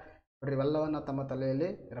important fact. ನೋಡಿರಿ, ಇವೆಲ್ಲವನ್ನು ತಮ್ಮ ತಲೆಯಲ್ಲಿ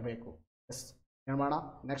ಇರಬೇಕು. ಎಸ್, ಏನು ಮಾಡೋಣ,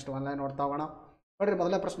 ನೆಕ್ಸ್ಟ್ ಆನ್ಲೈನ್ ನೋಡ್ತಾ ಹೋಗೋಣ. ನೋಡಿರಿ,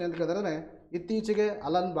 ಮೊದಲನೇ ಪ್ರಶ್ನೆ ಅಂತ ಕೇಳಿದ್ರೆ ಇತ್ತೀಚೆಗೆ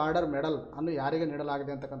ಅಲನ್ ಬಾರ್ಡರ್ ಮೆಡಲ್ ಅನ್ನು ಯಾರಿಗೆ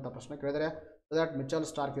ನೀಡಲಾಗಿದೆ ಅಂತಕ್ಕಂಥ ಪ್ರಶ್ನೆ ಕೇಳಿದರೆ that Mitchell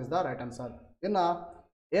Starc is the right answer. ಇನ್ನು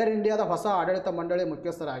ಏರ್ ಇಂಡಿಯಾದ ಹೊಸ ಆಡಳಿತ ಮಂಡಳಿ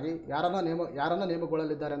ಮುಖ್ಯಸ್ಥರಾಗಿ ಯಾರನ್ನ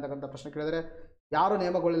ನೇಮಗೊಳ್ಳಲಿದ್ದಾರೆ ಅಂತಕ್ಕಂಥ ಪ್ರಶ್ನೆ ಕೇಳಿದರೆ ಯಾರು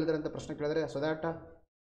ನೇಮಗೊಳ್ಳಲಿದ್ದಾರೆ ಅಂತ ಪ್ರಶ್ನೆ ಕೇಳಿದರೆ so that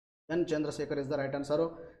N Chandrashekhar is the right answer.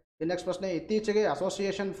 ಈ ನೆಕ್ಸ್ಟ್ ಪ್ರಶ್ನೆ, ಇತ್ತೀಚೆಗೆ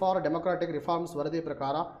ಅಸೋಸಿಯೇಷನ್ ಫಾರ್ ಡೆಮೊಕ್ರಾಟಿಕ್ ರಿಫಾರ್ಮ್ಸ್ ವರದಿ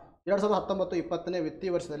ಪ್ರಕಾರ 2019-20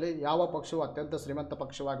 ವಿತ್ತೀಯ ವರ್ಷದಲ್ಲಿ ಯಾವ ಪಕ್ಷವು ಅತ್ಯಂತ ಶ್ರೀಮಂತ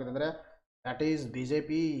ಪಕ್ಷವಾಗಿದೆ ಅಂದರೆ ದ್ಯಾಟ್ ಈಸ್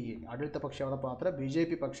BJP. ಆಡಳಿತ ಪಕ್ಷ ಯಾವುದಪ್ಪ ಅಂದರೆ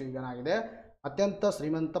BJP ಪಕ್ಷ ಏನಾಗಿದೆ, ಅತ್ಯಂತ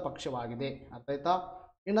ಶ್ರೀಮಂತ ಪಕ್ಷವಾಗಿದೆ. ಅರ್ಥಾಯ್ತಾ?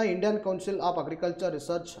 ಇನ್ನು Indian council of agriculture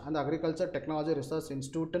research and agriculture technology research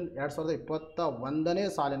institute 2021ನೇ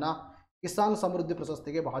ಸಾಲಿನ ಕಿಸಾನ್ ಸಮೃದ್ಧಿ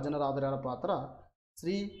ಪ್ರಶಸ್ತಿಗೆ ಭಾಜನರಾದರೆ ಯಾರ ಪಾತ್ರ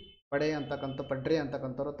ಶ್ರೀ ಪಡ್ರೆ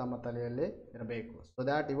ಅಂತಕ್ಕಂಥವ್ರು ತಮ್ಮ ತಲೆಯಲ್ಲಿ ಇರಬೇಕು. ಸೊ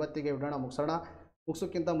ದ್ಯಾಟ್ ಇವತ್ತಿಗೆ ವಿಡೋಣ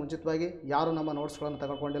ಮುಗಿಸೋಕ್ಕಿಂತ ಮುಂಚಿತವಾಗಿ ಯಾರು ನಮ್ಮ ನೋಟ್ಸ್ಗಳನ್ನು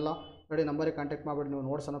ತಗೊಂಡಿಲ್ಲ ನೋಡಿ, ನಂಬರಿಗೆ ಕಾಂಟ್ಯಾಕ್ಟ್ ಮಾಡಿಬಿಟ್ಟು ನೀವು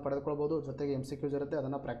ನೋಟ್ಸನ್ನು ಪಡೆದುಕೊಳ್ಬೋದು. ಜೊತೆಗೆ MCQs ಇರುತ್ತೆ,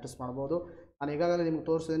 ಅದನ್ನು ಪ್ರಾಕ್ಟೀಸ್ ಮಾಡ್ಬೋದು. ನಾನು ಈಗಾಗಲೇ ನಿಮ್ಗೆ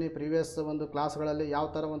ತೋರಿಸಿದ್ದೀನಿ ಪ್ರೀವಿಯಸ್ ಒಂದು ಕ್ಲಾಸ್ಗಳಲ್ಲಿ ಯಾವ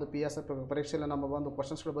ಥರ ಒಂದು PSF ಪರೀಕ್ಷೆಯಲ್ಲಿ ನಮ್ಮ ಒಂದು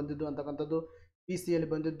ಕ್ವಶನ್ಸ್ಗಳು ಬಂದಿದ್ದು ಅಂತಕ್ಕಂಥದ್ದು. PCಯಲ್ಲಿ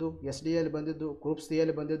ಬಂದಿದ್ದು, SDಯಲ್ಲಿ ಬಂದಿದ್ದು, ಗ್ರೂಪ್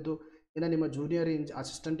Cಯಲ್ಲಿ ಬಂದಿದ್ದು, ಇನ್ನು ನಿಮ್ಮ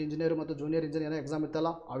ಅಸಿಸ್ಟೆಂಟ್ ಇಂಜಿನಿಯರ್ ಮತ್ತು ಜೂನಿಯರ್ ಇಂಜಿನಿಯರ್ ಎಕ್ಸಾಮ್ ಇತ್ತಲ್ಲ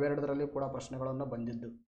ಅವೆರಡರಲ್ಲಿ ಕೂಡ ಪ್ರಶ್ನೆಗಳನ್ನು ಬಂದಿದ್ದು.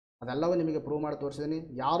 ಅದೆಲ್ಲವೂ ನಿಮಗೆ ಪ್ರೂವ್ ಮಾಡಿ ತೋರಿಸಿದ್ದೀನಿ.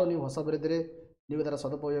 ಯಾರು ನೀವು ಹೊಸಬರಿದ್ದೀರಿ ನೀವು ಇದರ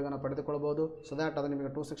ಸದುಪಯೋಗನ ಪಡೆದುಕೊಳ್ಬೋದು. ಸೊ ದ್ಯಾಟ್ ಅದು ನಿಮಗೆ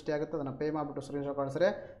 260 ಆಗುತ್ತೆ. ಅದನ್ನು ಪೇ ಮಾಡಿಬಿಟ್ಟು ಸ್ಕ್ರೀನ್ಶಾಟ್ ಕಳಿಸಿದ್ರೆ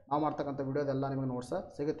ನಾವು ಮಾಡ್ತಕ್ಕಂಥ ವಿಡಿಯೋದೆಲ್ಲ ನಿಮಗೆ ನೋಟ್ಸ್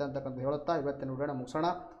ಸಿಗುತ್ತೆ ಅಂತಕ್ಕಂಥ ಹೇಳುತ್ತಾ ಇವತ್ತಿನ ವಿಡಿಯೋನ ಮುಗಿಸೋಣ.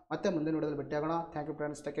 ಮತ್ತೆ ಮುಂದಿನ ವಿಡಿಯೋದಲ್ಲಿ ಭೇಟಿಯಾಗೋಣ. Thank you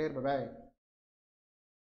friends, take care, bye bye.